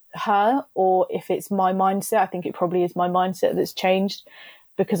it's her or if it's my mindset. I think it probably is my mindset that's changed,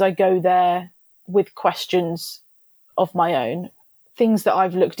 because I go there with questions of my own, things that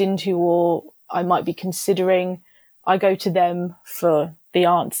I've looked into or I might be considering. I go to them for the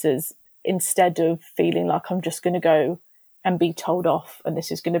answers instead of feeling like I'm just going to go and be told off and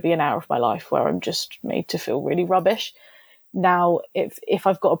this is going to be an hour of my life where I'm just made to feel really rubbish. Now, if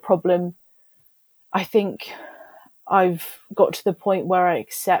I've got a problem, I think I've got to the point where I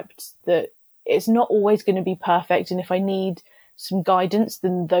accept that it's not always going to be perfect. And if I need some guidance,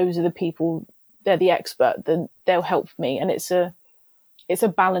 then those are the people, they're the expert, then they'll help me. And it's a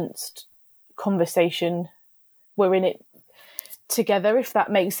balanced conversation. We're in it together, if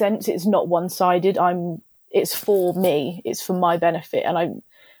that makes sense. It's not one-sided. It's for me. It's for my benefit. And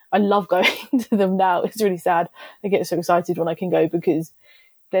I love going to them now. It's really sad. I get so excited when I can go, because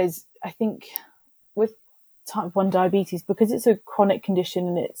I think with type 1 diabetes, because it's a chronic condition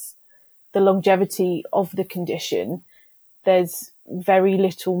and it's the longevity of the condition, there's very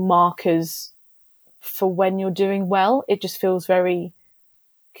little markers for when you're doing well. It just feels very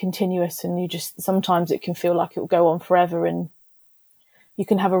continuous, and sometimes it can feel like it will go on forever, and you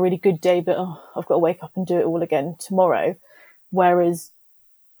can have a really good day, but I've got to wake up and do it all again tomorrow. Whereas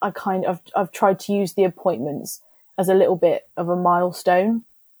I've tried to use the appointments as a little bit of a milestone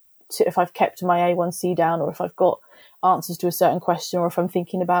to, if I've kept my A1C down, or if I've got answers to a certain question, or if I'm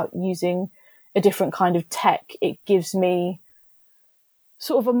thinking about using a different kind of tech, it gives me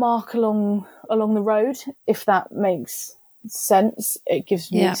sort of a mark along the road, if that makes sense. It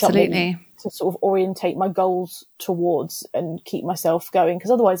gives me something to sort of orientate my goals towards and keep myself going,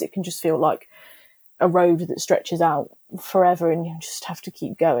 because otherwise it can just feel like a road that stretches out forever and you just have to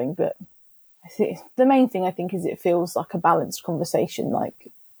keep going. But I think the main thing, I think, is it feels like a balanced conversation,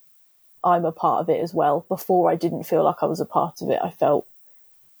 like I'm a part of it as well. Before, I didn't feel like I was a part of it. I felt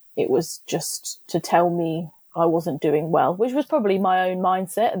it was just to tell me I wasn't doing well, which was probably my own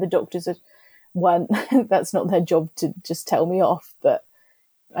mindset, and the doctors weren't. That's not their job to just tell me off. But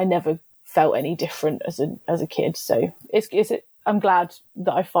I never felt any different as a kid. So I'm glad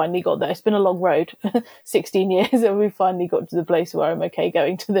that I finally got there. It's been a long road, 16 years, and we finally got to the place where I'm okay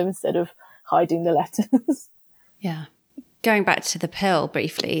going to them instead of hiding the letters. Yeah. Going back to the pill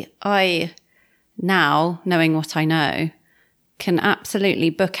briefly, I now, knowing what I know, can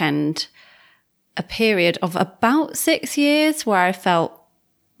absolutely bookend a period of about 6 years where I felt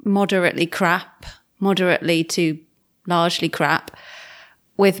moderately to largely crap,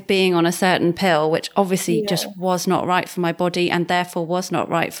 with being on a certain pill, which obviously just was not right for my body and therefore was not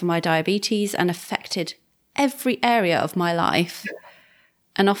right for my diabetes and affected every area of my life.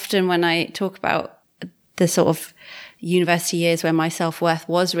 And often when I talk about the sort of university years where my self-worth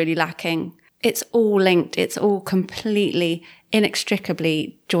was really lacking, it's all linked. It's all completely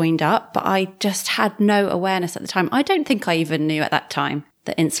inextricably joined up, but I just had no awareness at the time. I don't think I even knew at that time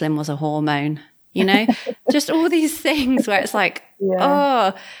that insulin was a hormone, you know, just all these things where it's like,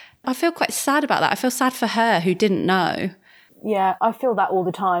 oh, I feel quite sad about that. I feel sad for her who didn't know. Yeah, I feel that all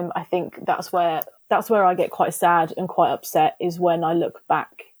the time. I think that's where I get quite sad and quite upset, is when I look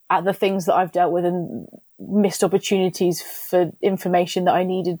back at the things that I've dealt with and missed opportunities for information that I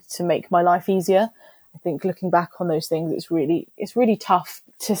needed to make my life easier. I think looking back on those things, it's really tough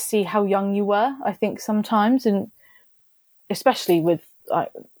to see how young you were, I think, sometimes, and especially with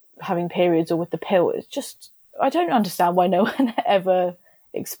having periods or with the pill. It's just, I don't understand why no one ever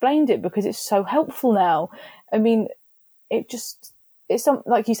explained it, because it's so helpful now. I mean, it's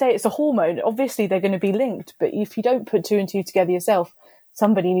like you say, it's a hormone. Obviously they're going to be linked, but if you don't put two and two together yourself,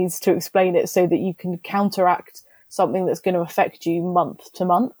 somebody needs to explain it so that you can counteract something that's going to affect you month to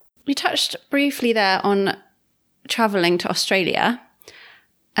month. You touched briefly there on travelling to Australia,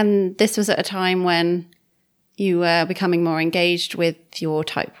 and this was at a time when you were becoming more engaged with your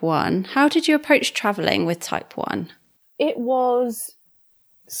type 1. How did you approach travelling with type 1? It was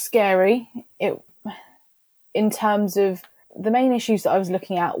scary. In terms of the main issues that I was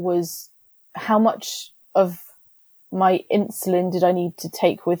looking at was how much of my insulin did I need to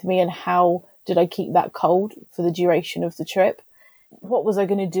take with me, and how did I keep that cold for the duration of the trip? What was I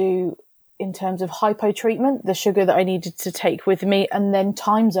going to do in terms of hypo treatment, the sugar that I needed to take with me, and then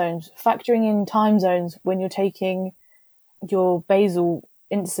time zones, factoring in time zones when you're taking your basal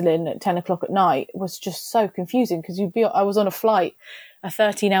insulin at 10 o'clock at night was just so confusing, because I was on a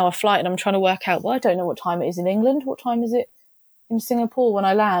 13-hour flight, and I'm trying to work out, well, I don't know what time it is in England. What time is it in Singapore when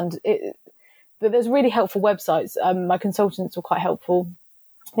I land? But there's really helpful websites. My consultants were quite helpful.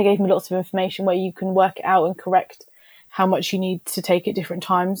 They gave me lots of information where you can work it out and correct how much you need to take at different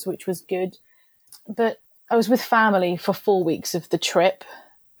times, which was good. But I was with family for 4 weeks of the trip,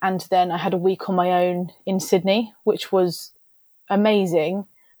 and then I had a week on my own in Sydney, which was amazing,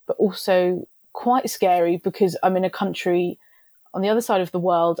 but also quite scary, because I'm in a country on the other side of the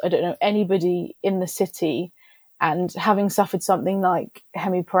world. I don't know anybody in the city, and having suffered something like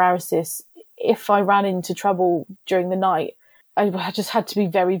hemiparesis, if I ran into trouble during the night, I just had to be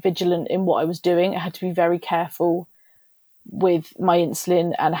very vigilant in what I was doing. I had to be very careful with my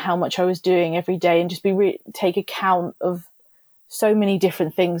insulin and how much I was doing every day, and just take account of so many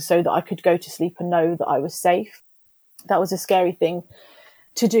different things so that I could go to sleep and know that I was safe. That was a scary thing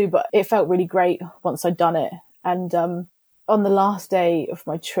to do, but it felt really great once I'd done it. And on the last day of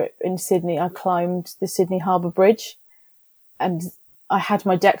my trip in Sydney, I climbed the Sydney Harbour Bridge, and I had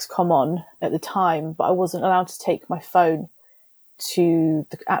my Dexcom on at the time, but I wasn't allowed to take my phone to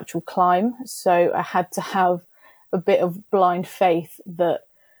the actual climb. So I had to have a bit of blind faith that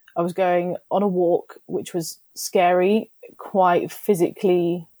I was going on a walk, which was scary, quite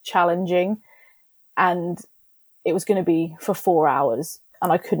physically challenging, and it was going to be for 4 hours,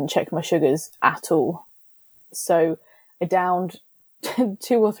 and I couldn't check my sugars at all. So I downed 2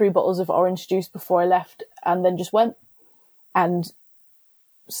 or 3 bottles of orange juice before I left, and then just went. And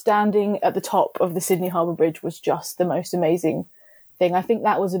standing at the top of the Sydney Harbour Bridge was just the most amazing thing. I think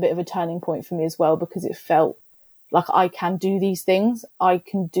that was a bit of a turning point for me as well, because it felt like I can do these things. I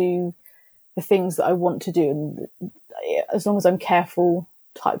can do the things that I want to do. And as long as I'm careful,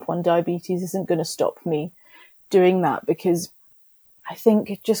 type 1 diabetes isn't going to stop me doing that. Because I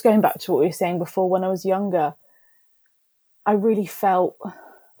think, just going back to what we were saying before, when I was younger, I really felt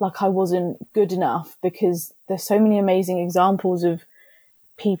like I wasn't good enough, because there's so many amazing examples of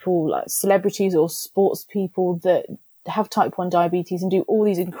people, like celebrities or sports people, that have type 1 diabetes and do all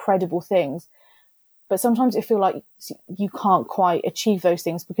these incredible things. But sometimes it feels like you can't quite achieve those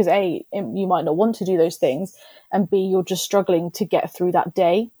things because A, you might not want to do those things, and B, you're just struggling to get through that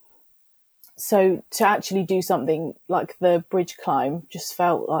day. So to actually do something like the bridge climb just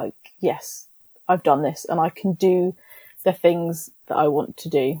felt like, yes, I've done this and I can do the things that I want to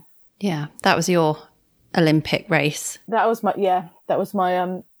do. Yeah, that was your Olympic race. That was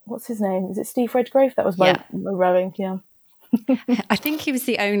my what's his name? Is it Steve Redgrave? That was my rowing, yeah. I think he was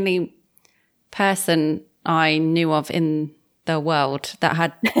the only person I knew of in the world that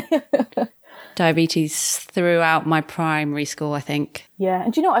had diabetes throughout my primary school, I think. Yeah,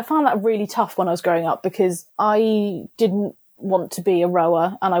 and do you know what? I found that really tough when I was growing up, because I didn't want to be a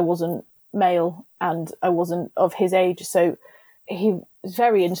rower, and I wasn't male, and I wasn't of his age, so he was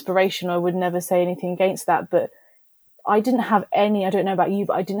very inspirational. I would never say anything against that, but I didn't have any, I don't know about you,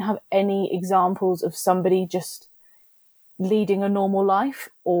 but I didn't have any examples of somebody just leading a normal life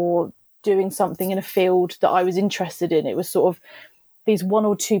or doing something in a field that I was interested in. It was sort of these one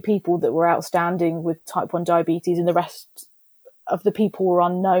or two people that were outstanding with type 1 diabetes, and the rest of the people were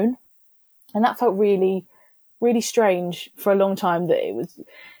unknown. And that felt really, really strange for a long time, that it was,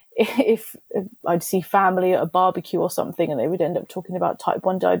 if I'd see family at a barbecue or something and they would end up talking about type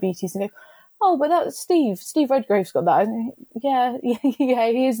 1 diabetes and go, oh, but that's Steve Redgrave's got that. And, yeah,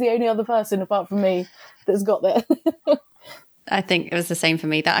 he is the only other person apart from me that's got that. I think it was the same for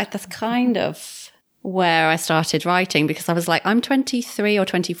me. That's kind of where I started writing, because I was like, I'm 23 or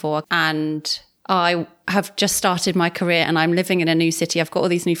 24 and I have just started my career and I'm living in a new city. I've got all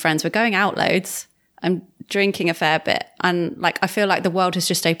these new friends. We're going out loads. I'm drinking a fair bit. And like, I feel like the world has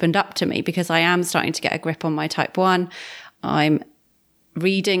just opened up to me because I am starting to get a grip on my type 1. I'm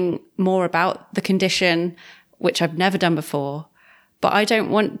reading more about the condition, which I've never done before. But I don't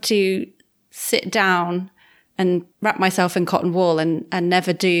want to sit down and wrap myself in cotton wool and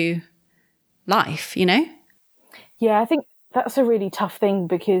never do life, you know? Yeah, I think that's a really tough thing,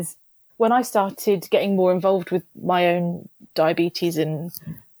 because when I started getting more involved with my own diabetes and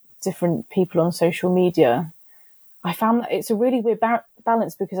different people on social media, I found that it's a really weird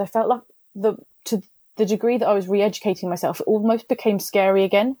balance, because I felt like to the degree that I was re-educating myself, it almost became scary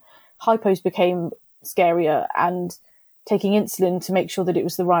again. Hypos became scarier, and taking insulin to make sure that it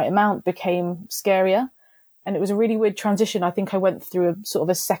was the right amount became scarier. And it was a really weird transition. I think I went through a sort of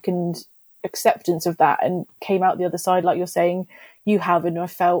a second acceptance of that and came out the other side, like you're saying you have, and I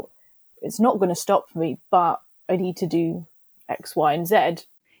felt it's not going to stop me, but I need to do X, Y, and Z.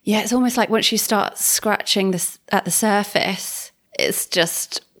 Yeah, it's almost like once you start scratching this at the surface, it's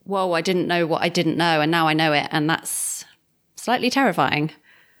just, whoa, I didn't know what I didn't know, and now I know it, and that's slightly terrifying.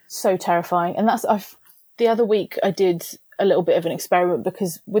 So terrifying. And the other week I did a little bit of an experiment,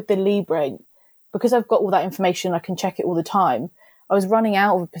 because with the Libre, because I've got all that information, I can check it all the time. I was running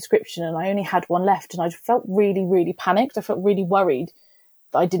out of a prescription and I only had one left, and I felt really, really panicked. I felt really worried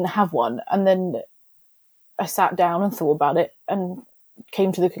that I didn't have one. And then I sat down and thought about it and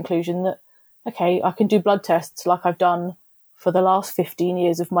came to the conclusion that, okay, I can do blood tests like I've done for the last 15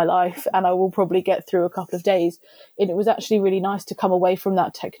 years of my life, and I will probably get through a couple of days. And it was actually really nice to come away from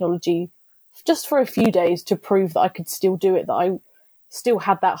that technology just for a few days to prove that I could still do it, that I still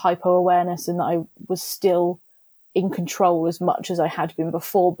had that hypo awareness and that I was still in control as much as I had been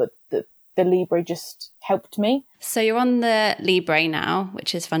before, but the Libre just helped me. So you're on the Libre now,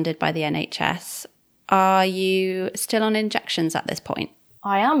 which is funded by the NHS. Are you still on injections at this point?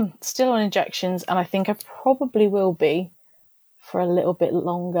 I am still on injections, and I think I probably will be for a little bit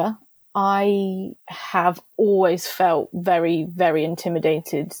longer. I have always felt very, very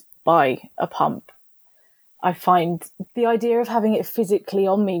intimidated by a pump. I find the idea of having it physically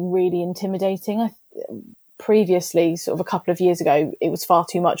on me really intimidating. Previously, sort of a couple of years ago, it was far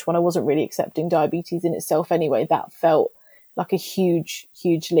too much when I wasn't really accepting diabetes in itself anyway. That felt like a huge,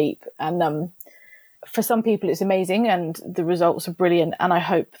 huge leap. And for some people, it's amazing and the results are brilliant. And I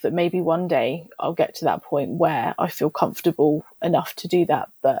hope that maybe one day I'll get to that point where I feel comfortable enough to do that.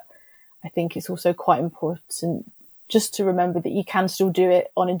 But I think it's also quite important just to remember that you can still do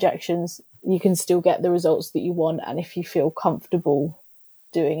it on injections. You can still get the results that you want. And if you feel comfortable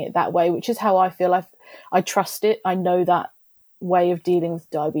doing it that way, which is how I feel, I trust it. I know that way of dealing with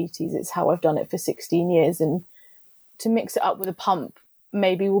diabetes. It's how I've done it for 16 years. And to mix it up with a pump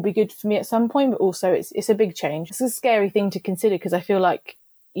maybe will be good for me at some point, but also it's a big change. It's a scary thing to consider, because I feel like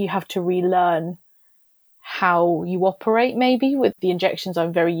you have to relearn how you operate maybe with the injections.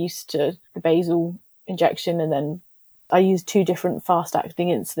 I'm very used to the basal injection, and then I use 2 different fast-acting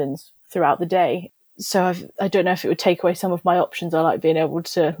insulins throughout the day. So I don't know if it would take away some of my options. I like being able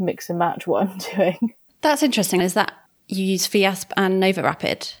to mix and match what I'm doing. That's interesting. Is that you use Fiasp and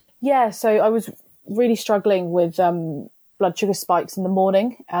NovoRapid? Yeah, so I was really struggling with blood sugar spikes in the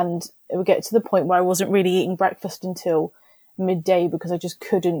morning, and it would get to the point where I wasn't really eating breakfast until midday, because I just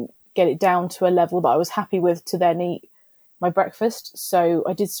couldn't get it down to a level that I was happy with to then eat my breakfast. So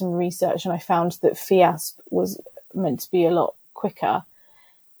I did some research and I found that Fiasp was meant to be a lot quicker.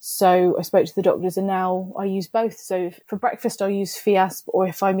 So I spoke to the doctors, and now I use both. So for breakfast, I'll use Fiasp, or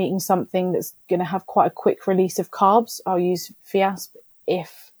if I'm eating something that's going to have quite a quick release of carbs, I'll use Fiasp.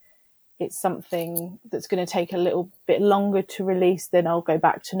 If it's something that's going to take a little bit longer to release, then I'll go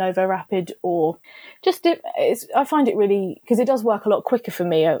back to NovoRapid, or just I find it really, because it does work a lot quicker for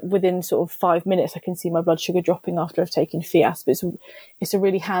me. Within sort of 5 minutes, I can see my blood sugar dropping after I've taken Fiasp. It's a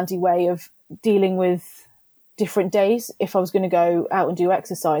really handy way of dealing with different days. If I was going to go out and do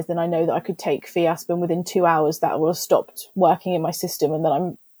exercise, then I know that I could take Fiasp, and within 2 hours that will have stopped working in my system, and then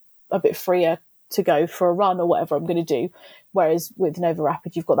I'm a bit freer to go for a run or whatever I'm going to do. Whereas with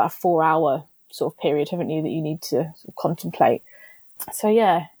NovoRapid, you've got that 4 hour sort of period, haven't you, that you need to sort of contemplate. So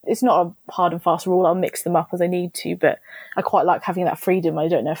yeah, it's not a hard and fast rule. I'll mix them up as I need to, but I quite like having that freedom. I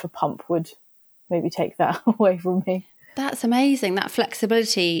don't know if a pump would maybe take that away from me. That's amazing. That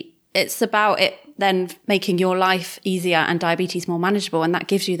flexibility. It's about it then making your life easier and diabetes more manageable. And that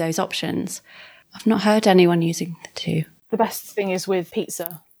gives you those options. I've not heard anyone using the two. The best thing is with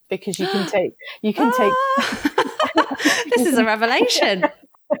pizza, because you can take. This is a revelation.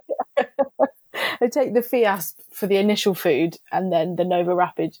 I take the Fiasp for the initial food, and then the Nova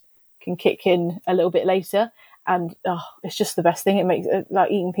Rapid can kick in a little bit later. And it's just the best thing. It makes it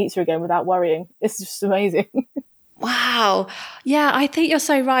like eating pizza again without worrying. It's just amazing. Wow. Yeah, I think you're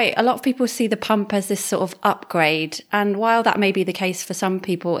so right. A lot of people see the pump as this sort of upgrade. And while that may be the case for some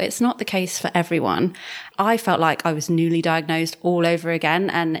people, it's not the case for everyone. I felt like I was newly diagnosed all over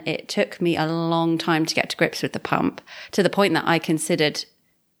again. And it took me a long time to get to grips with the pump, to the point that I considered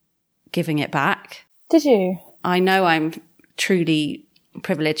giving it back. Did you? I know I'm truly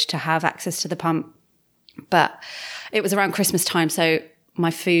privileged to have access to the pump, but it was around Christmas time. So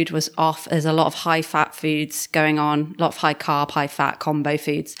my food was off. There's a lot of high fat foods going on, a lot of high carb, high fat combo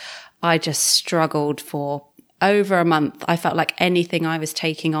foods. I just struggled for over a month. I felt like anything I was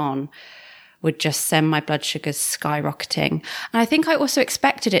taking on would just send my blood sugars skyrocketing. And I think I also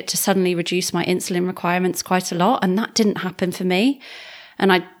expected it to suddenly reduce my insulin requirements quite a lot. And that didn't happen for me.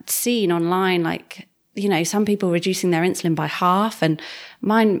 And I'd seen online, like, you know, some people reducing their insulin by half, and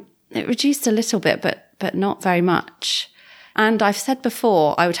mine, it reduced a little bit, but not very much. And I've said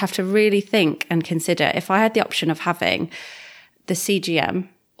before, I would have to really think and consider if I had the option of having the CGM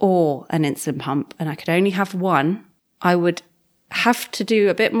or an insulin pump, and I could only have one, I would have to do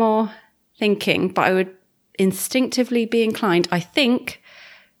a bit more thinking, but I would instinctively be inclined, I think,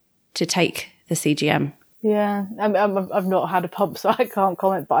 to take the CGM. Yeah, I've not had a pump, so I can't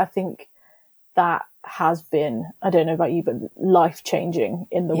comment, but I think that has been, I don't know about you, but life-changing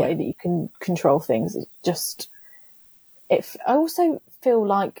in the way that you can control things. It's just, I also feel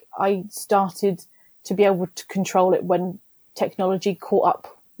like I started to be able to control it when technology caught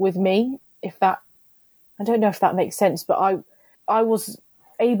up with me. I don't know if that makes sense, but I was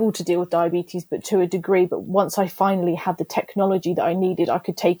able to deal with diabetes, but to a degree. But once I finally had the technology that I needed, I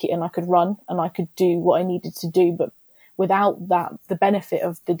could take it and I could run and I could do what I needed to do. But without that, the benefit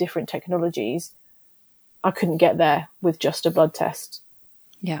of the different technologies, I couldn't get there with just a blood test.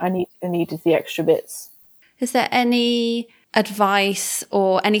 Yeah. I needed the extra bits. Is there any advice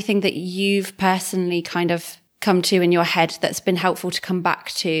or anything that you've personally kind of come to in your head that's been helpful to come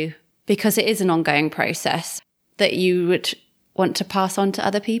back to, because it is an ongoing process, that you would want to pass on to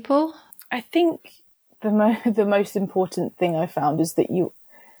other people? I think the most important thing I found is that you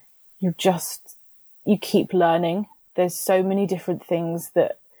keep learning. There's so many different things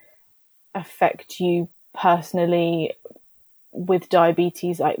that affect you personally with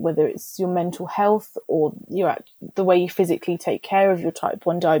diabetes, like whether it's your mental health or the way you physically take care of your type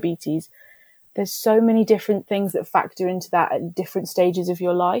 1 diabetes. There's so many different things that factor into that at different stages of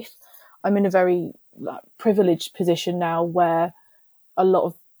your life. I'm in a very privileged position now where a lot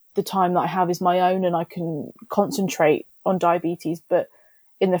of the time that I have is my own and I can concentrate on diabetes, but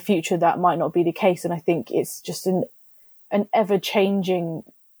in the future that might not be the case. And I think it's just an ever-changing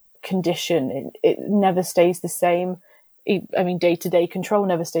condition. It never stays the same. I mean, day-to-day control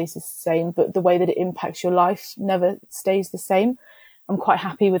never stays the same, but the way that it impacts your life never stays the same. I'm quite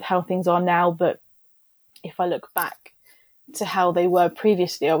happy with how things are now, but if I look back to how they were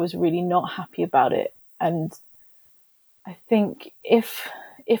previously, I was really not happy about it. And I think if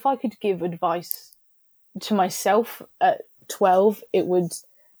I could give advice to myself at 12, it would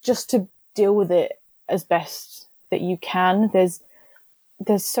just to deal with it as best that you can. There's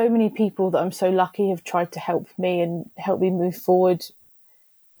so many people that I'm so lucky have tried to help me and help me move forward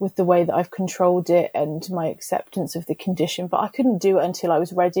with the way that I've controlled it and my acceptance of the condition, but I couldn't do it until I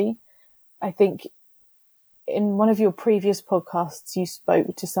was ready. I think in one of your previous podcasts, you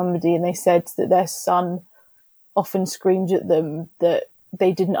spoke to somebody and they said that their son often screamed at them that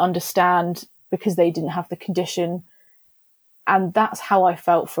they didn't understand because they didn't have the condition. And that's how I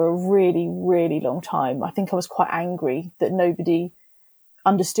felt for a really, really long time. I think I was quite angry that nobody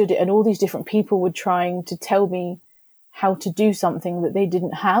understood it, and all these different people were trying to tell me how to do something that they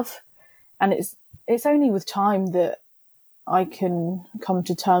didn't have. And it's only with time that I can come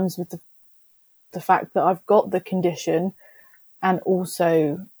to terms with the fact that I've got the condition, and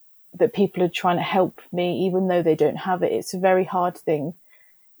also that people are trying to help me even though they don't have it. It's a very hard thing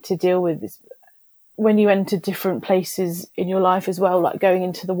to deal with when you enter different places in your life as well, like going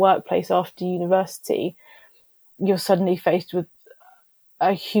into the workplace after university. You're suddenly faced with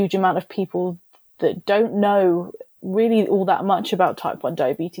a huge amount of people that don't know really all that much about type 1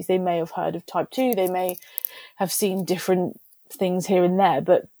 diabetes. They may have heard of type 2, they may have seen different things here and there,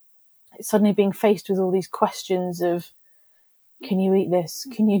 but suddenly being faced with all these questions of, can you eat this?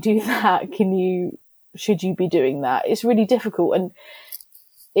 Can you do that? Should you be doing that? It's really difficult, and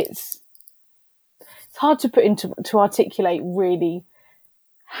it's hard to put to articulate really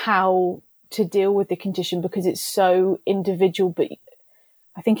how to deal with the condition, because it's so individual. But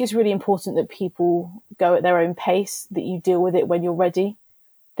I think it's really important that people go at their own pace, that you deal with it when you're ready.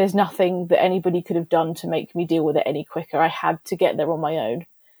 There's nothing that anybody could have done to make me deal with it any quicker. I had to get there on my own.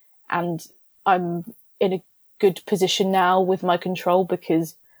 And I'm in a good position now with my control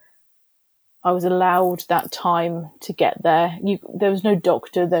because I was allowed that time to get there. There was no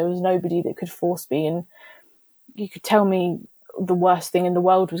doctor, there was nobody that could force me, and you could tell me the worst thing in the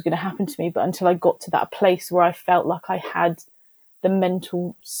world was going to happen to me, but until I got to that place where I felt like I had the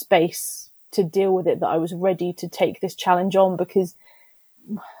mental space to deal with it, that I was ready to take this challenge on. Because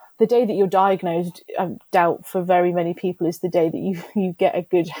the day that you're diagnosed, I doubt for very many people, is the day that you get a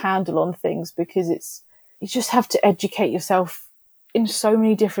good handle on things, because you just have to educate yourself in so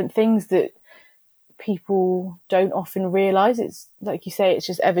many different things that people don't often realize. It's like you say, it's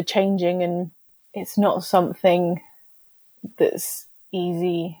just ever changing, and it's not something that's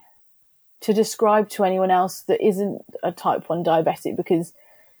easy to describe to anyone else that isn't a type 1 diabetic, because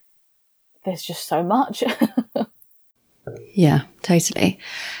there's just so much. Yeah, totally.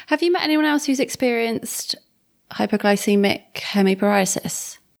 Have you met anyone else who's experienced hypoglycemic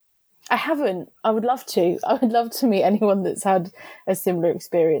hemiparesis? I haven't. I would love to. I would love to meet anyone that's had a similar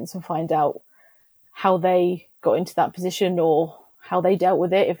experience and find out how they got into that position or how they dealt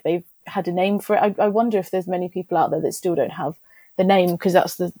with it, if they've had a name for it. I wonder if there's many people out there that still don't have the name, because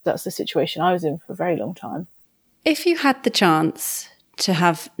that's the situation I was in for a very long time. If you had the chance to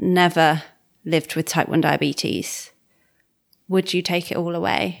have never lived with type 1 diabetes, would you take it all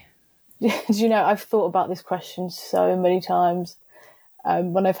away? Do you know, I've thought about this question so many times.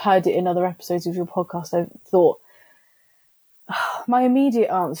 When I've heard it in other episodes of your podcast, I've thought, my immediate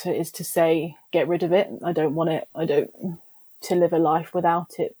answer is to say, get rid of it. I don't want it. I don't to live a life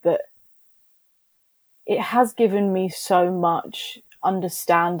without it. But it has given me so much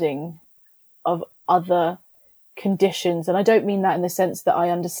understanding of other conditions. And I don't mean that in the sense that I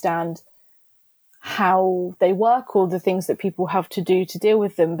understand how they work or the things that people have to do to deal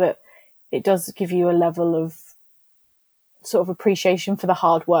with them, but it does give you a level of sort of appreciation for the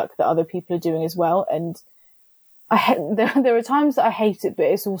hard work that other people are doing as well. And there are times that I hate it, but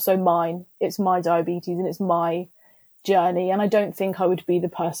it's also mine. It's my diabetes and it's my journey. And I don't think I would be the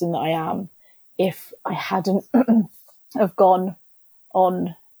person that I am if I hadn't have gone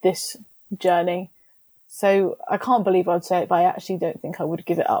on this journey. So I can't believe I'd say it, but I actually don't think I would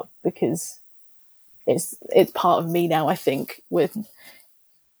give it up, because it's part of me now. I think we're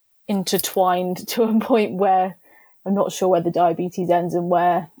intertwined to a point where I'm not sure where the diabetes ends and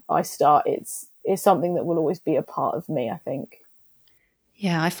where I start. It's something that will always be a part of me, I think.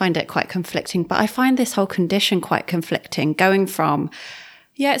 Yeah, I find it quite conflicting, but I find this whole condition quite conflicting, going from,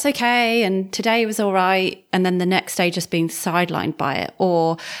 yeah, it's okay, and today was all right, and then the next day just being sidelined by it,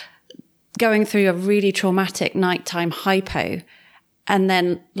 or going through a really traumatic nighttime hypo. And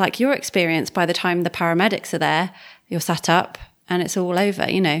then, like your experience, by the time the paramedics are there, you're sat up and it's all over,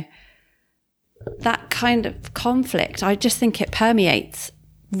 you know. That kind of conflict, I just think it permeates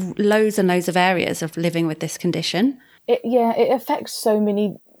loads and loads of areas of living with this condition. It affects so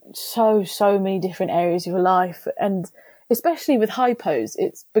many different areas of your life. And especially with hypos,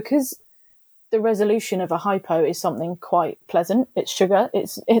 it's because the resolution of a hypo is something quite pleasant. It's sugar.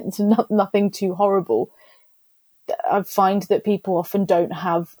 It's nothing too horrible. I find that people often don't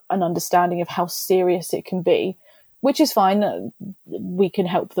have an understanding of how serious it can be, which is fine. We can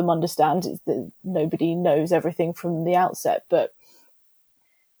help them understand. Nobody knows everything from the outset, but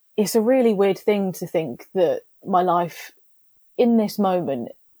it's a really weird thing to think that my life in this moment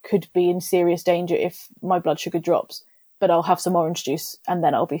could be in serious danger if my blood sugar drops, but I'll have some orange juice and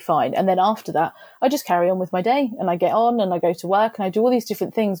then I'll be fine. And then after that, I just carry on with my day and I get on and I go to work and I do all these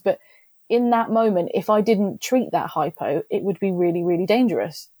different things. But in that moment, if I didn't treat that hypo, it would be really, really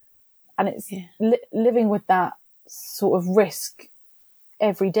dangerous. And it's living with that sort of risk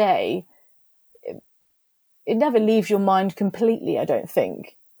every day. It never leaves your mind completely, I don't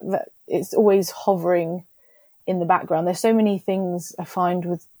think. That it's always hovering in the background. There's so many things I find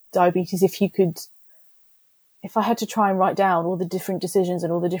with diabetes. If I had to try and write down all the different decisions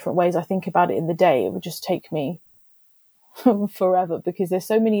and all the different ways I think about it in the day, it would just take me forever, because there's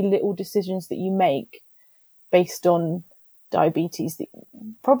so many little decisions that you make based on diabetes that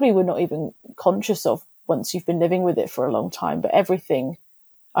probably we're not even conscious of once you've been living with it for a long time. But everything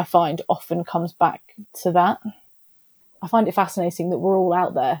I find often comes back to that. I find it fascinating that we're all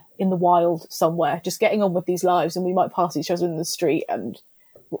out there in the wild somewhere, just getting on with these lives, and we might pass each other in the street and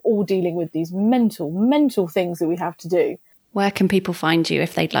we're all dealing with these mental things that we have to do. Where can people find you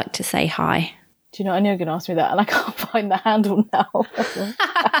if they'd like to say hi? Do you know, I knew you were going to ask me that, and I can't find the handle now.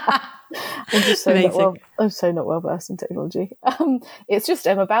 I'm just so not well versed in technology. It's just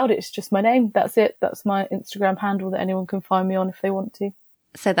Emma Bowditch. It's just my name. That's it. That's my Instagram handle that anyone can find me on if they want to.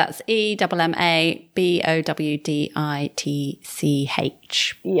 So that's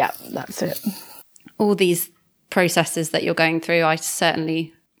EMMABOWDITCH. Yeah, that's it. All these processes that you're going through, I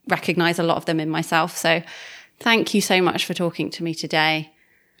certainly recognise a lot of them in myself. So thank you so much for talking to me today.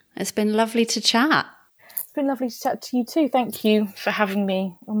 It's been lovely to chat. It's been lovely to chat to you too. Thank you for having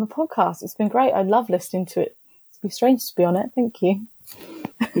me on the podcast. It's been great. I love listening to it. It's been strange to be on it. Thank you.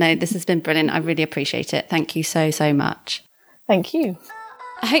 No, this has been brilliant. I really appreciate it. Thank you so much. Thank you.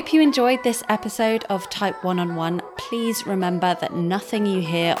 I hope you enjoyed this episode of Type 1 Please remember that nothing you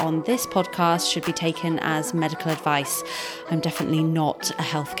hear on this podcast should be taken as medical advice. I'm definitely not a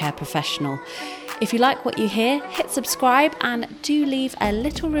healthcare professional. If you like what you hear, hit subscribe and do leave a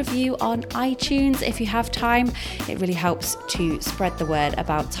little review on iTunes if you have time. It really helps to spread the word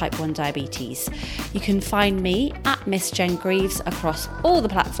about type 1 diabetes. You can find me at Miss Jen Greaves across all the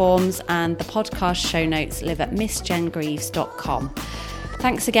platforms, and the podcast show notes live at missjengreaves.com.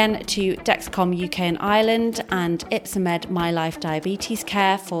 Thanks again to Dexcom UK and Ireland and Ypsomed My Life Diabetes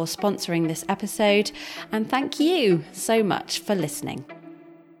Care for sponsoring this episode. And thank you so much for listening.